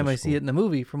every time I see it in a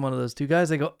movie from one of those two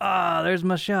guys, I go, there's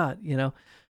my shot.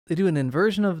 They do an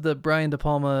inversion of the Brian De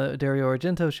Palma, Dario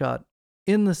Argento shot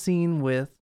in the scene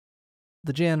with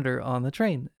the janitor on the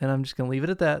train. And I'm just going to leave it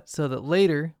at that so that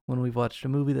later, when we've watched a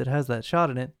movie that has that shot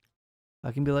in it,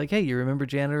 I can be like, hey, you remember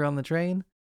janitor on the train?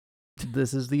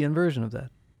 This is the inversion of that.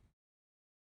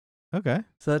 Okay.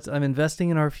 So I'm investing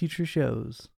in our future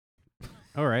shows.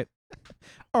 All right.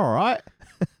 All right.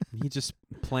 He just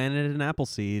planted an apple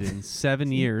seed. In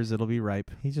 7 years, it'll be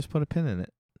ripe. He just put a pin in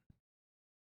it.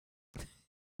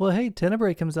 Well, hey,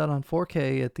 Tenebrae comes out on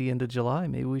 4K at the end of July.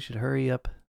 Maybe we should hurry up,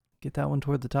 get that one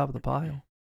toward the top of the pile.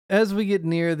 As we get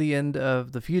near the end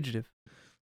of The Fugitive,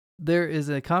 there is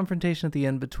a confrontation at the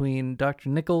end between Dr.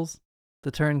 Nichols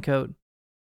the turncoat,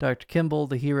 Dr. Kimball,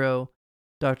 the hero,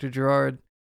 Dr. Gerard,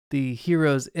 the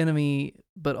hero's enemy,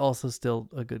 but also still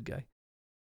a good guy.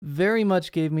 Very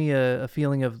much gave me a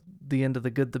feeling of the end of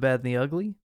The Good, the Bad, and the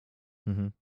Ugly, Mm-hmm.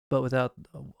 but without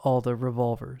all the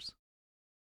revolvers.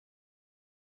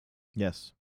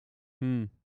 Yes.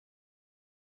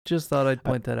 Just thought I'd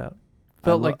point that out.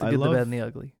 Felt like The Good, the Bad, and the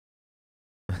Ugly.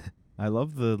 I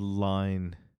love the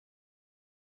line,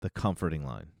 the comforting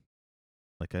line.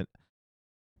 Like,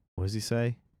 what does he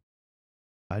say?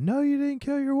 I know you didn't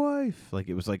kill your wife. Like,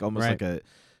 it was like almost like a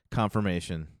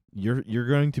confirmation. You're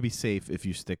going to be safe if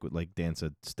you stick with, like Dan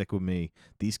said, stick with me.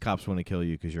 These cops want to kill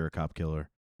you because you're a cop killer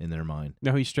in their mind.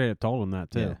 No, he straight up told him that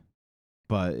too. Yeah.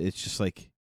 But it's just like,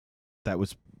 that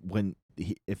was when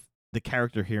if the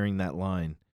character hearing that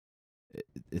line,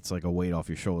 it's like a weight off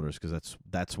your shoulders, because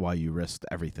that's why you risked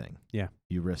everything. Yeah.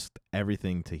 You risked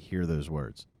everything to hear those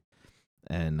words.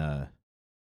 And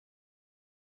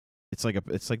it's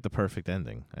like the perfect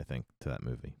ending, I think, to that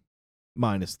movie.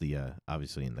 Minus the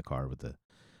obviously in the car with the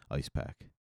ice pack.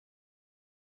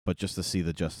 But just to see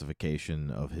the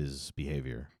justification of his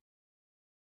behavior.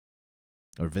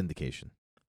 Or vindication.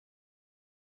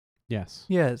 Yes.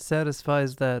 Yeah, it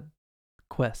satisfies that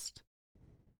quest.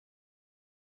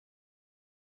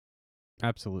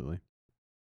 Absolutely.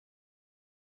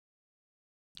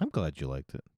 I'm glad you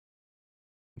liked it.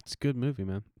 It's a good movie,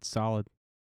 man. It's solid.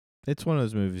 It's one of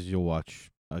those movies you'll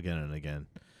watch again and again.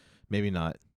 Maybe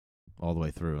not all the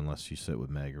way through unless you sit with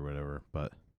Meg or whatever,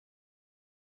 but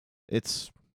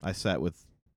I sat with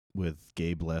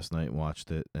Gabe last night and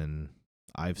watched it, and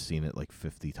I've seen it like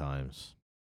 50 times.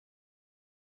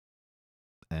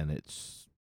 And it's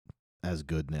as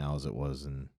good now as it was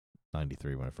in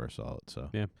 93 when I first saw it. So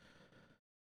yeah.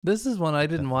 This is one I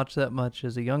didn't watch that much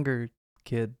as a younger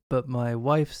kid, but my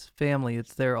wife's family,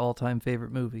 it's their all-time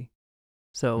favorite movie.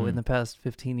 So in the past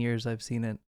 15 years, I've seen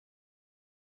it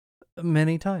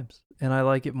many times, and I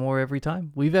like it more every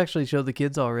time. We've actually showed the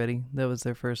kids already. That was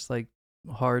their first like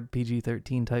hard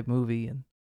PG-13 type movie, and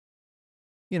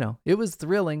you know, it was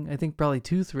thrilling. I think probably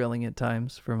too thrilling at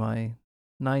times for my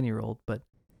 9-year-old, but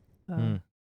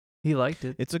he liked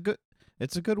it. It's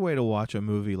a good way to watch a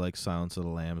movie like Silence of the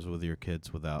Lambs with your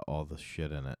kids without all the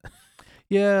shit in it.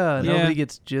 Yeah, nobody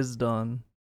gets jizzed on.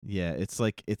 Yeah, it's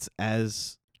like it's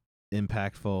as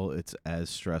impactful, it's as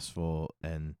stressful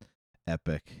and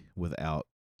epic without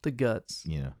the guts.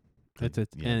 You know,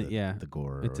 the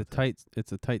gore. It's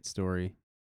a tight story.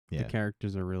 Yeah. The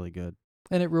characters are really good,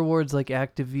 and it rewards like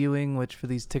active viewing, which for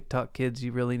these TikTok kids,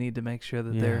 you really need to make sure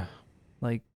that they're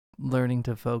like learning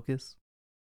to focus.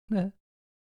 Yeah.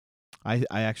 I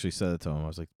actually said it to him. I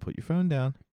was like, put your phone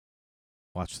down,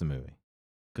 watch the movie.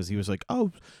 Because he was like,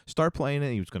 oh, start playing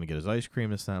it. He was going to get his ice cream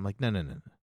this time. I'm like, no.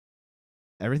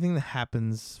 Everything that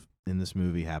happens in this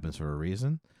movie happens for a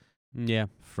reason. Yeah.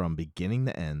 From beginning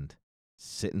to end,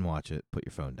 sit and watch it. Put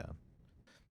your phone down.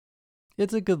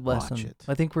 It's a good lesson. Watch it.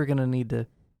 I think we're going to need to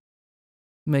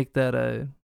make that a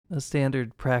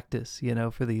standard practice, you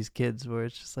know, for these kids, where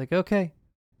it's just like, okay,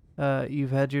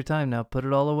 you've had your time now. Put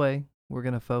it all away. We're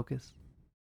going to focus.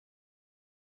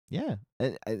 Yeah,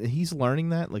 he's learning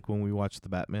that. Like when we watched the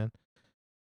Batman,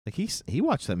 like he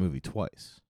watched that movie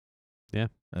twice. Yeah,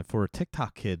 and for a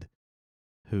TikTok kid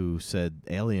who said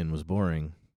Alien was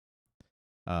boring,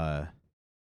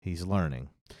 he's learning.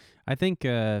 I think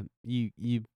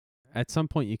you at some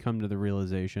point you come to the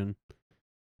realization,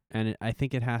 and I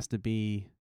think it has to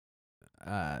be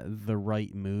the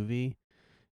right movie.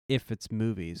 If it's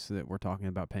movies that we're talking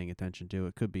about paying attention to,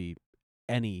 it could be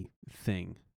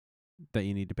anything that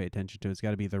you need to pay attention to. It's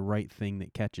got to be the right thing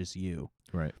that catches you.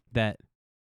 Right. That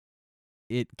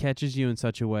it catches you in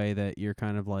such a way that you're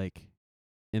kind of like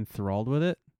enthralled with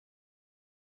it.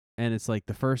 And it's like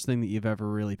the first thing that you've ever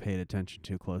really paid attention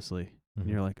to closely. Mm-hmm. And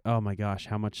you're like, oh my gosh,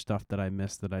 how much stuff did I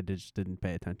miss that I just didn't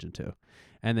pay attention to?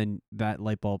 And then that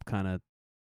light bulb kind of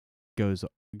goes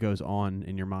on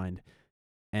in your mind.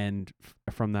 And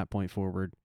from that point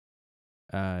forward,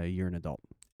 you're an adult.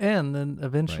 And then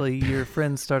eventually your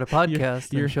friends start a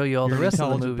podcast and show you all the rest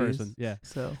of the movies. Person. Yeah.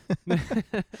 So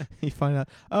you find out,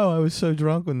 oh, I was so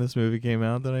drunk when this movie came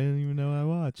out that I didn't even know I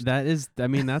watched.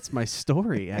 That's my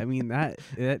story. I mean, that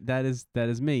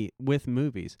is me with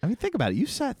movies. I mean, think about it. You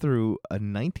sat through a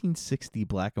 1960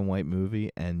 black and white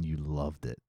movie and you loved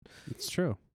it. It's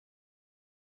true.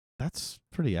 That's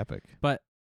pretty epic. But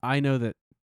I know that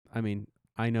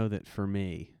for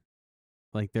me,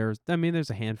 like there's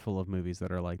a handful of movies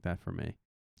that are like that for me.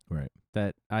 Right.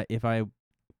 That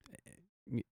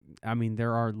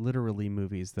there are literally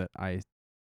movies that I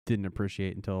didn't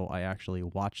appreciate until I actually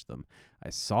watched them. I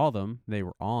saw them; they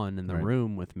were on in the Right.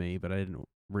 room with me, but I didn't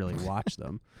really watch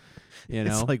them. You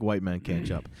know, It's like White Men Can't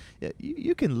Jump. Yeah,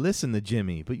 you can listen to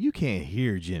Jimmy, but you can't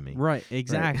hear Jimmy. right?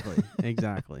 Exactly,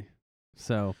 exactly.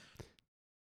 So,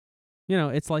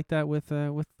 it's like that with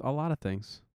a lot of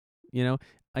things.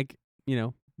 Like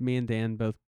me and Dan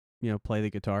both play the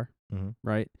guitar, Mm-hmm.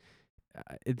 right?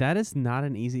 That is not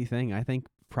an easy thing. I think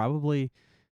probably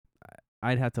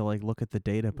I'd have to like look at the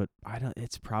data, but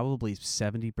it's probably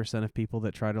 70% of people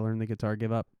that try to learn the guitar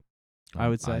give up. I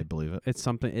would say I believe it.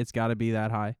 it's got to be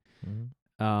that high.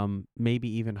 Mm-hmm. Maybe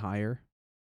even higher.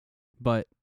 But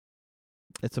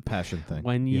It's a passion thing.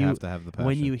 when you you have to have the passion.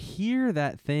 when you hear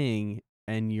that thing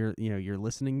and you're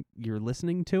listening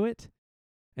to it,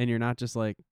 and you're not just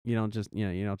like you don't just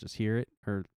hear it,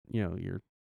 or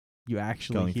you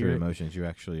actually going hear through it. emotions, you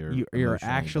actually are. You're emotionally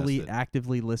actually invested.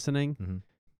 actively listening, Mm-hmm.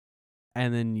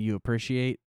 and then you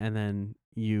appreciate, and then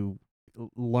you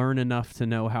learn enough to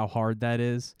know how hard that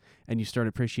is, and you start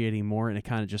appreciating more, and it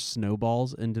kind of just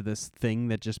snowballs into this thing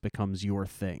that just becomes your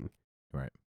thing. Right.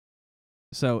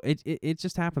 So it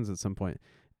just happens at some point,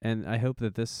 and I hope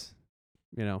that this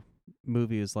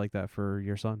movie is like that for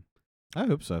your son, I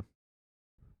hope so.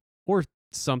 or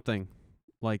something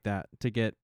like that, to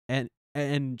get and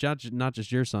not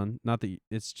just your son, not that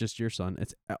it's just your son,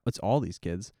 it's all these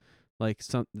kids. Like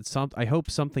some I hope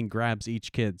something grabs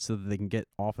each kid so that they can get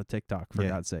off of TikTok, for Yeah.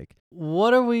 God's sake.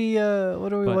 What are we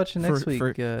But watching next week?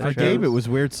 For Travis? Gabe, it was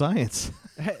Weird Science.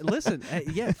 Hey, listen,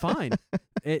 yeah, fine.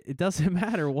 It doesn't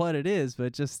matter what it is,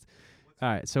 but just all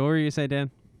right. So what were you gonna say, Dan?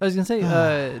 I was gonna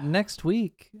say next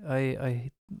week.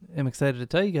 I am excited to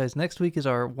tell you guys. Next week is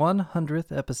our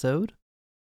 100th episode.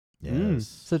 Yes.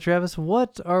 So Travis,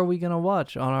 what are we gonna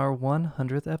watch on our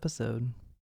 100th episode?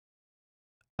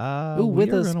 Ooh, we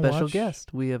with are a gonna special watch-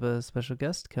 guest. We have a special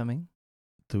guest coming.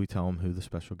 Do we tell him who the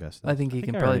special guest is? I think he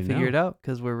think can I probably already figure know. it out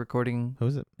because we're recording Who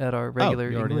is it? at our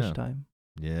regular you already English know. time.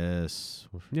 Yes.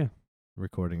 We're Yeah.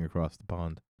 recording across the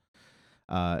pond.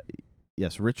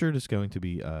 Yes, Richard is going to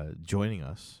be joining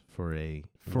us for a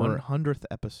For 100th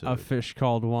episode. A Fish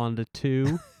Called Wanda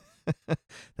 2.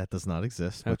 That does not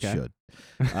exist, but Okay. should.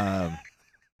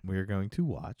 We're going to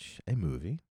watch a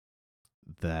movie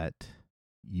that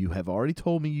you have already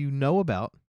told me you know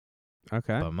about,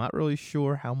 Okay. but I'm not really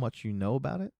sure how much you know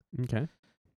about it. Okay.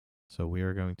 So we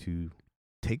are going to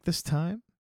take this time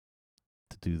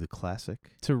to do the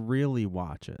classic, To really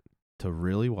watch it. to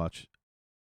really watch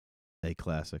a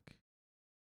classic,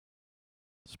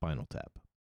 Spinal Tap.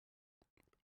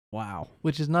 Wow.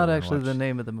 Which is not We're gonna actually the watch-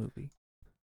 name of the movie.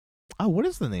 Oh, what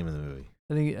is the name of the movie?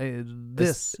 I think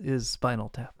this is Spinal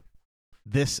Tap.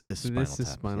 This is Spinal This is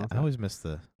Tap. Spinal Yeah, Tap. I always miss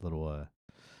the little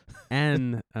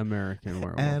An American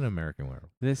Werewolf. An American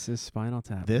Werewolf. This is Spinal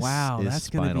Tap. This wow, is that's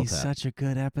going to Spinal be Tap. such a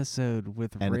good episode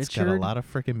with And Richard. it's got a lot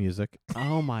of freaking music.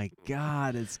 Oh my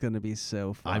God, it's going to be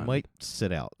so fun. I might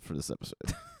sit out for this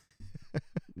episode.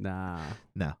 Nah.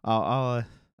 No, I'll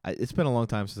it's been a long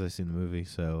time since I've seen the movie,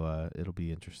 so it'll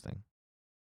be interesting.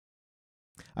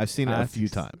 I've seen it a few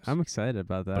times, I'm excited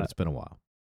about that. but it's been a while.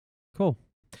 Cool.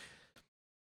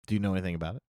 Do you know anything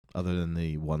about it other than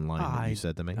the one line that you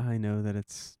said to me I know that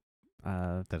it's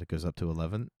that it goes up to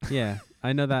 11? yeah,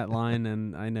 I know that line,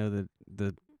 and I know that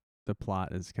the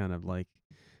plot is kind of like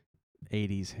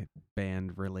 80s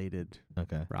band related,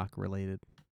 Okay, rock related.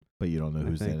 but you don't know I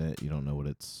who's think. in it. You don't know what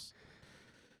it's.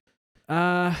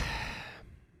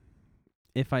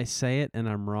 If I say it and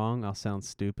I'm wrong, I'll sound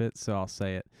stupid, so I'll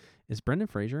say it. Is Brendan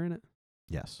Fraser in it?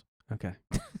 Yes. Okay.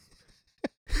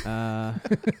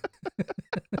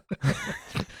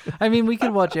 I mean, we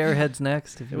could watch Airheads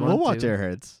next if you We'll want watch to.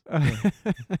 Airheads.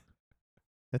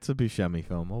 It's a Buscemi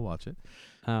film. We'll watch it.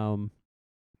 Airheads.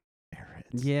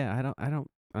 Yeah, I don't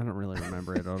really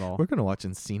remember it at all. We're gonna watch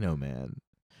Encino Man.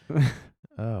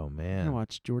 Oh I'm man. gonna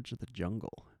watch George of the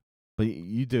Jungle. But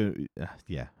you do,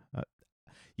 yeah.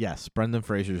 Yes, Brendan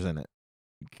Fraser's in it.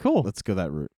 Cool. Let's go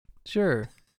that route. Sure.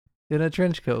 In a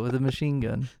trench coat with a machine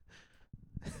gun.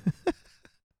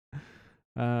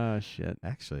 Shit.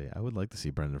 Actually, I would like to see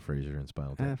Brendan Fraser in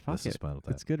Spinal Tap. Fuck This is it. Spinal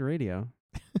Tap. It's good radio.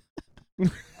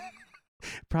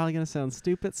 Probably gonna sound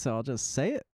stupid, so I'll just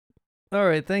say it. All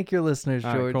right. Thank your listeners,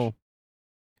 All right, George. cool.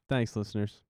 Thanks,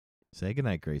 listeners. Say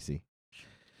goodnight, Gracie.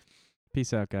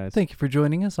 Peace out, guys. Thank you for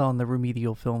joining us on the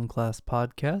Remedial Film Class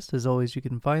podcast. As always, you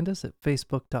can find us at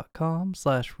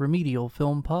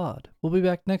facebook.com/remedialfilmpod. We'll be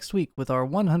back next week with our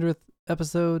 100th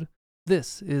episode.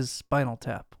 This is Spinal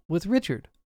Tap with Richard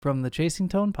from the Chasing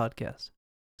Tone podcast.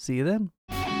 See you then.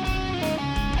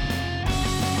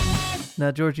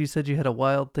 Now, George, you said you had a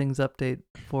Wild Things update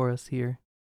for us here.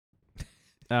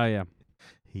 Oh yeah.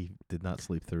 He did not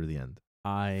sleep through the end.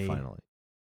 I Finally.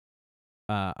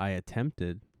 I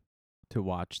attempted to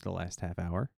watch the last half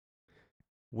hour,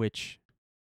 which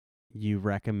you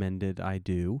recommended I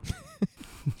do.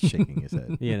 Shaking his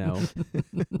head. You know,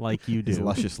 like you do. His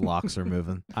luscious locks are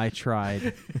moving. I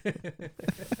tried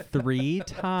 3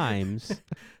 times.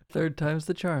 Third time's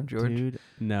the charm, George. Dude,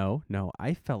 no,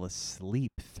 I fell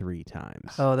asleep 3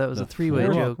 times. Oh, that was The a three-way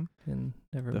fourth- joke. And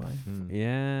never the mind.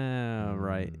 Yeah,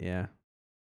 right, Mm. yeah.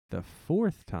 The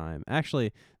 4th time,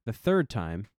 actually, the 3rd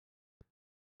time,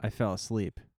 I fell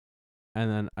asleep. And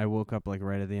then I woke up like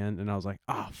right at the end and I was like,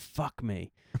 oh, fuck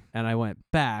me. And I went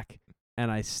back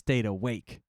and I stayed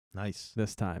awake Nice.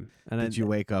 this time. And Did you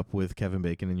wake up with Kevin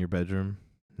Bacon in your bedroom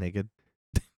naked?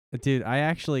 Dude, I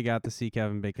actually got to see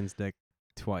Kevin Bacon's dick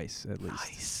twice at least.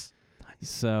 Nice.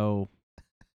 So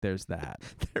there's that.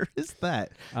 There is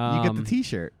that. You get the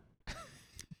T-shirt.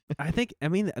 I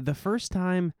mean, the first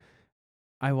time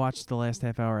I watched the last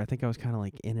half hour, I think I was kind of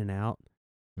like in and out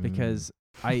because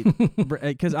I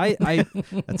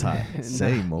That's hot.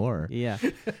 Say No. more. Yeah.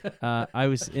 I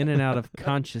was in and out of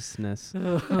consciousness.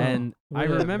 And I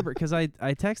remember because I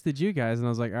texted you guys and I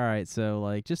was like, all right, so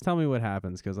like just tell me what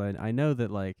happens because I know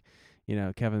that like, you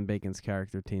know, Kevin Bacon's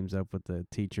character teams up with the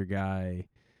teacher guy.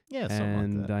 Yeah, something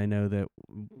And like that. I know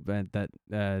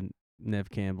that Nev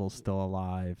Campbell's still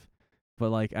alive. But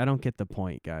like I don't get the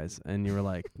point, guys. And you were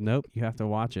like, nope, you have to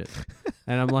watch it.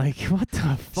 And I'm like, what the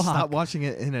fuck? Stop watching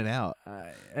it in and out.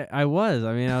 I was.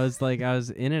 I mean, I was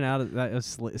in and out of that. I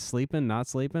was sleeping, not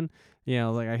sleeping. You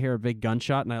know, like I hear a big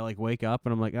gunshot and I like wake up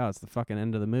and I'm like, oh, it's the fucking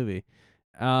end of the movie.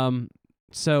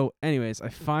 So anyways, I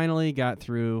finally got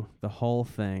through the whole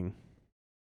thing.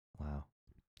 Wow.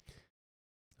 It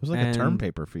was like a term And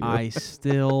paper for you. I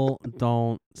still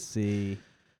don't see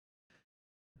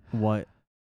what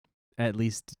at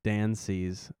least Dan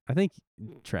sees. I think,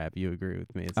 Trav, you agree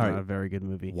with me. It's All not right. a very good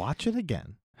movie. Watch it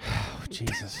again. Oh,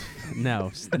 Jesus.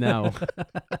 No. No.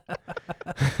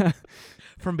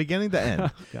 From beginning to end. Oh,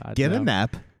 God, Get no. a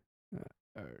nap.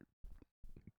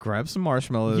 Grab some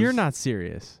marshmallows. You're not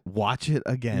serious. Watch it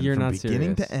again You're from not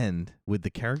beginning serious. to end with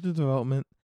the character development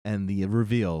and the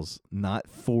reveals, not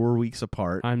 4 weeks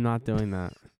apart. I'm not doing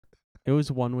that. It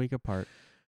was 1 week apart.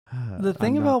 The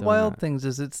thing I'm not about doing Wild that. Things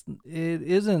is it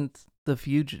isn't The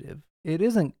Fugitive. It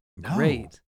isn't No.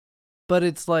 great, but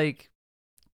it's like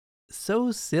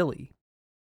so silly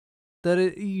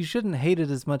that you shouldn't hate it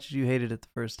as much as you hated it the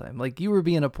first time. Like you were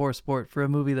being a poor sport for a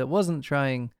movie that wasn't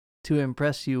trying to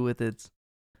impress you with its,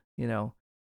 you know,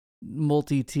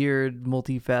 multi-tiered,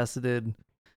 multifaceted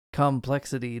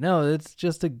complexity. No, it's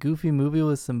just a goofy movie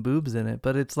with some boobs in it,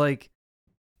 but it's like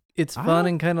it's I fun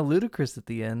don't- and kind of ludicrous at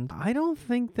the end. I don't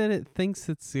think that it thinks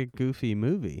it's a goofy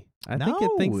movie. I think it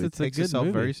No, thinks it's a takes good itself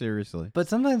movie. very seriously. But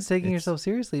sometimes taking It's- yourself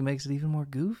seriously makes it even more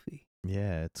goofy.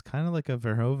 Yeah, it's kind of like a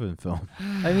Verhoeven film.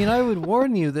 I mean, I would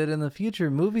warn you that in the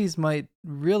future, movies might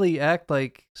really act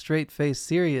like straight-faced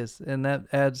serious, and that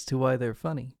adds to why they're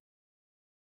funny.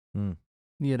 Hmm.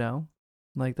 You know?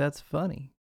 Like, that's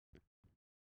funny.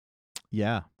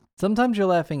 Yeah. Sometimes you're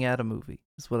laughing at a movie,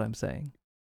 is what I'm saying.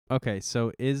 Okay,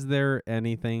 so is there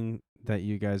anything that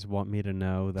you guys want me to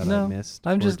know that I No, missed?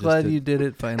 I'm or just glad did- you did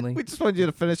it finally. We just wanted you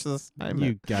to finish this.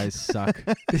 You guys suck.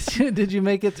 Did you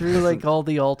make it through, like, all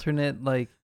the alternate, like,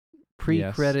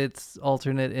 pre-credits,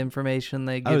 alternate information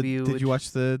they give you? Did which- you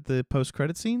watch the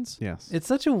post-credit scenes? Yes. It's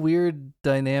such a weird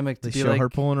dynamic to They be show like, her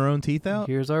pulling her own teeth out.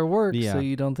 here's our work, Yeah. so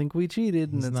you don't think we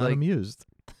cheated. And He's it's not like, amused.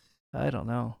 I don't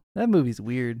know. That movie's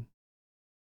weird.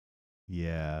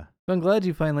 Yeah. But I'm glad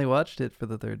you finally watched it for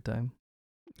the third time.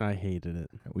 I hated it.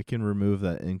 We can remove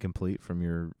that incomplete from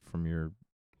your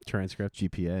Transcript.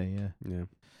 GPA. Yeah. Yeah.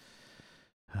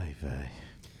 Ay vey.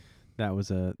 That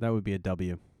would be a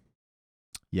W.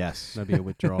 Yes. That'd be a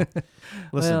withdrawal.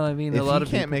 Listen, well, I mean, if a lot he of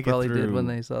can't people make it probably did when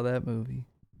through- they saw that movie.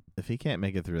 If he can't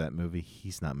make it through that movie,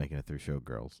 he's not making it through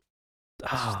Showgirls.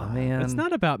 Oh, not- man. It's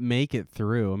not about make it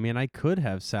through. I mean, I could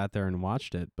have sat there and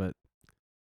watched it, but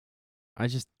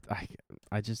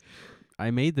I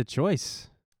made the choice.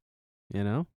 You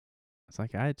know? It's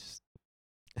like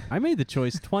I made the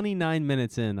choice 29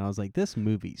 minutes in. I was like, this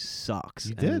movie sucks.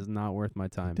 You and did. It's not worth my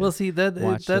time. Well, see, that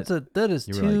Watched is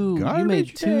You were two. like, You made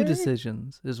 "Garbage two day?"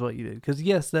 decisions, is what you did. Because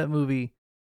yes, that movie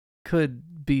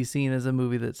could be seen as a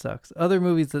movie that sucks. Other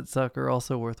movies that suck are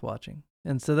also worth watching.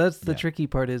 And so that's the Yeah. tricky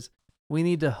part: is we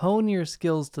need to hone your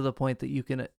skills to the point that you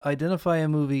can identify a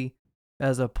movie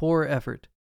as a poor effort,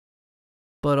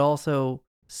 but also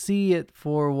see it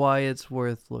for why it's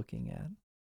worth looking at.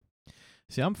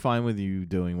 See, I'm fine with you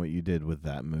doing what you did with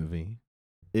that movie.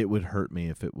 It would hurt me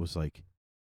if it was like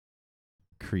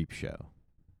Creep Show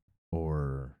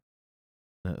or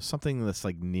something that's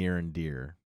like near and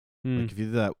dear. Mm.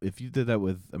 Like if you did that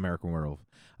with American Werewolf,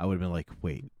 I would have been like,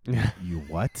 wait, you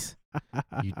what?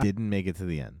 You didn't make it to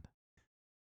the end.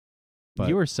 But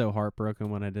You were so heartbroken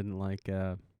when I didn't like.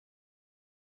 What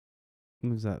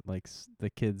was that like? The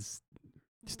kids.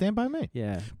 Stand By Me.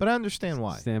 Yeah. But I understand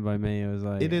why. Stand By Me. It was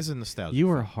like It is a nostalgia. you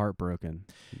were film. heartbroken,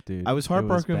 dude. I was It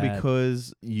heartbroken bad.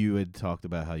 because you had talked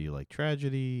about how you like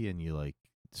tragedy and you like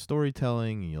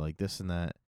storytelling and you like this and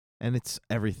that, and it's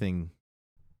everything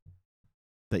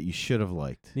that you should have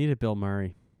liked. Needed Bill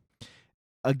Murray.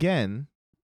 Again,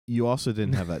 you also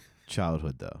didn't have that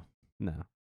childhood though, No.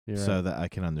 You're so right. that I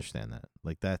can understand that.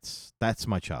 Like that's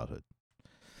my childhood,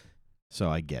 so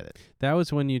I get it. That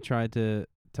was when you tried to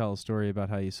tell a story about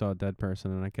how you saw a dead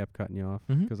person, and I kept cutting you off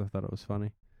Mhm. because I thought it was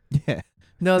funny. Yeah,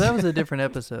 No, that was a different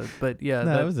episode. But yeah,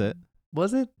 no, that was it.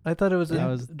 Was it? I thought it was, That a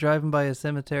was- driving by a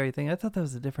cemetery thing. I thought that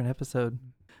was a different episode.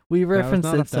 We was referenced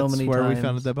not a- it so That's many where times. we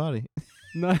found a dead body.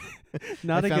 Not I a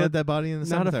found a good, dead body in the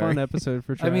not a cemetery. fun episode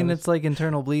for I Travis. mean, it's like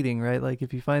internal bleeding, right? Like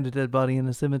if you find a dead body in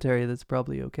a cemetery, that's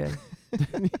probably okay.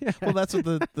 Yeah. Well, that's what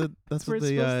that's where what it's supposed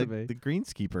to be. the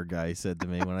greenskeeper guy said to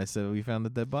me when I said we found a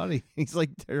dead body. He's like,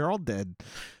 they're all dead.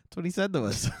 That's what he said to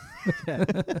us. Yeah.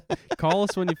 Call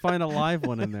us when you find a live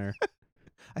one in there.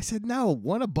 I said, no,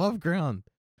 one above ground.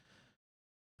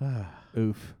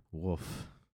 Oof. Woof.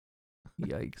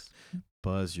 Yikes.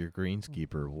 Buzz, your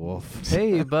greenskeeper. Woof.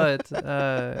 Hey, but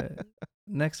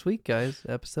next week, guys,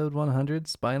 episode 100,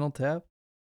 Spinal Tap.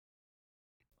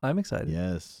 I'm excited.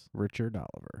 Yes. Richard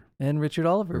Oliver. And Richard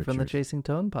Oliver from the Richard. Chasing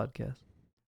Tone podcast.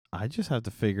 I just have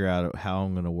to figure out how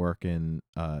I'm going to work in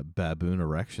baboon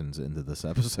erections into this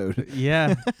episode.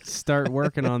 Yeah. Start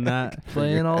working on that.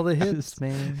 Playing all the hits,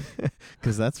 man.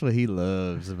 Because that's what he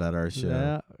loves about our show.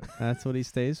 Yeah. That's what he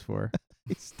stays for.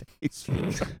 He stays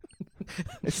for,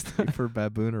 I stay for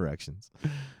baboon erections.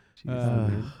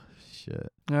 Shit.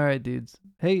 All right, dudes.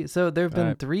 Hey, so there have been All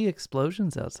right. 3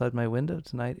 explosions outside my window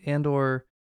tonight, and or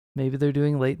maybe they're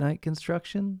doing late night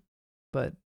construction.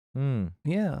 But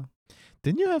yeah,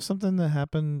 Didn't you have something that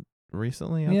happened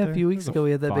recently out yeah. there? A few weeks There's a ago,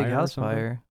 we had that big fire or house something?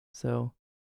 fire. So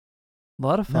a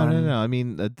lot of No, fun. no. I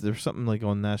mean, there's something like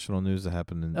on national news that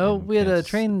happened in Oh, in we had a Kansas.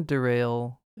 train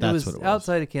derail. That's it was what it was.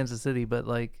 outside of Kansas City, but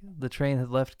like the train had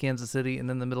left Kansas City and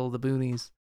in the middle of the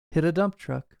boonies hit a dump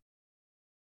truck.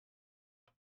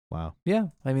 Wow. Yeah,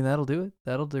 I mean that'll do it.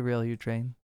 That'll derail your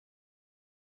train.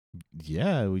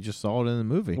 Yeah, we just saw it in the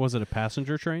movie. Was it a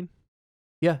passenger train?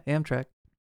 Yeah, Amtrak.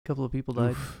 A couple of people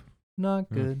died. Oof. Not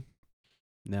Mm. good.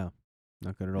 No.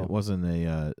 Not good at all. It wasn't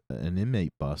an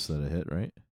inmate bus that it hit,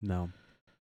 right? No.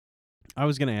 I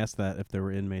was going to ask that if there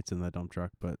were inmates in that dump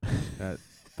truck, but I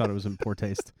thought it was in poor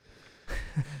taste.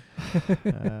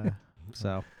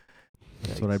 So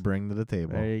That's what I bring to the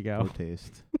table. there you go. Poor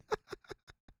taste.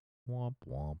 Womp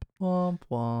womp. Womp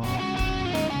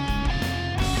womp.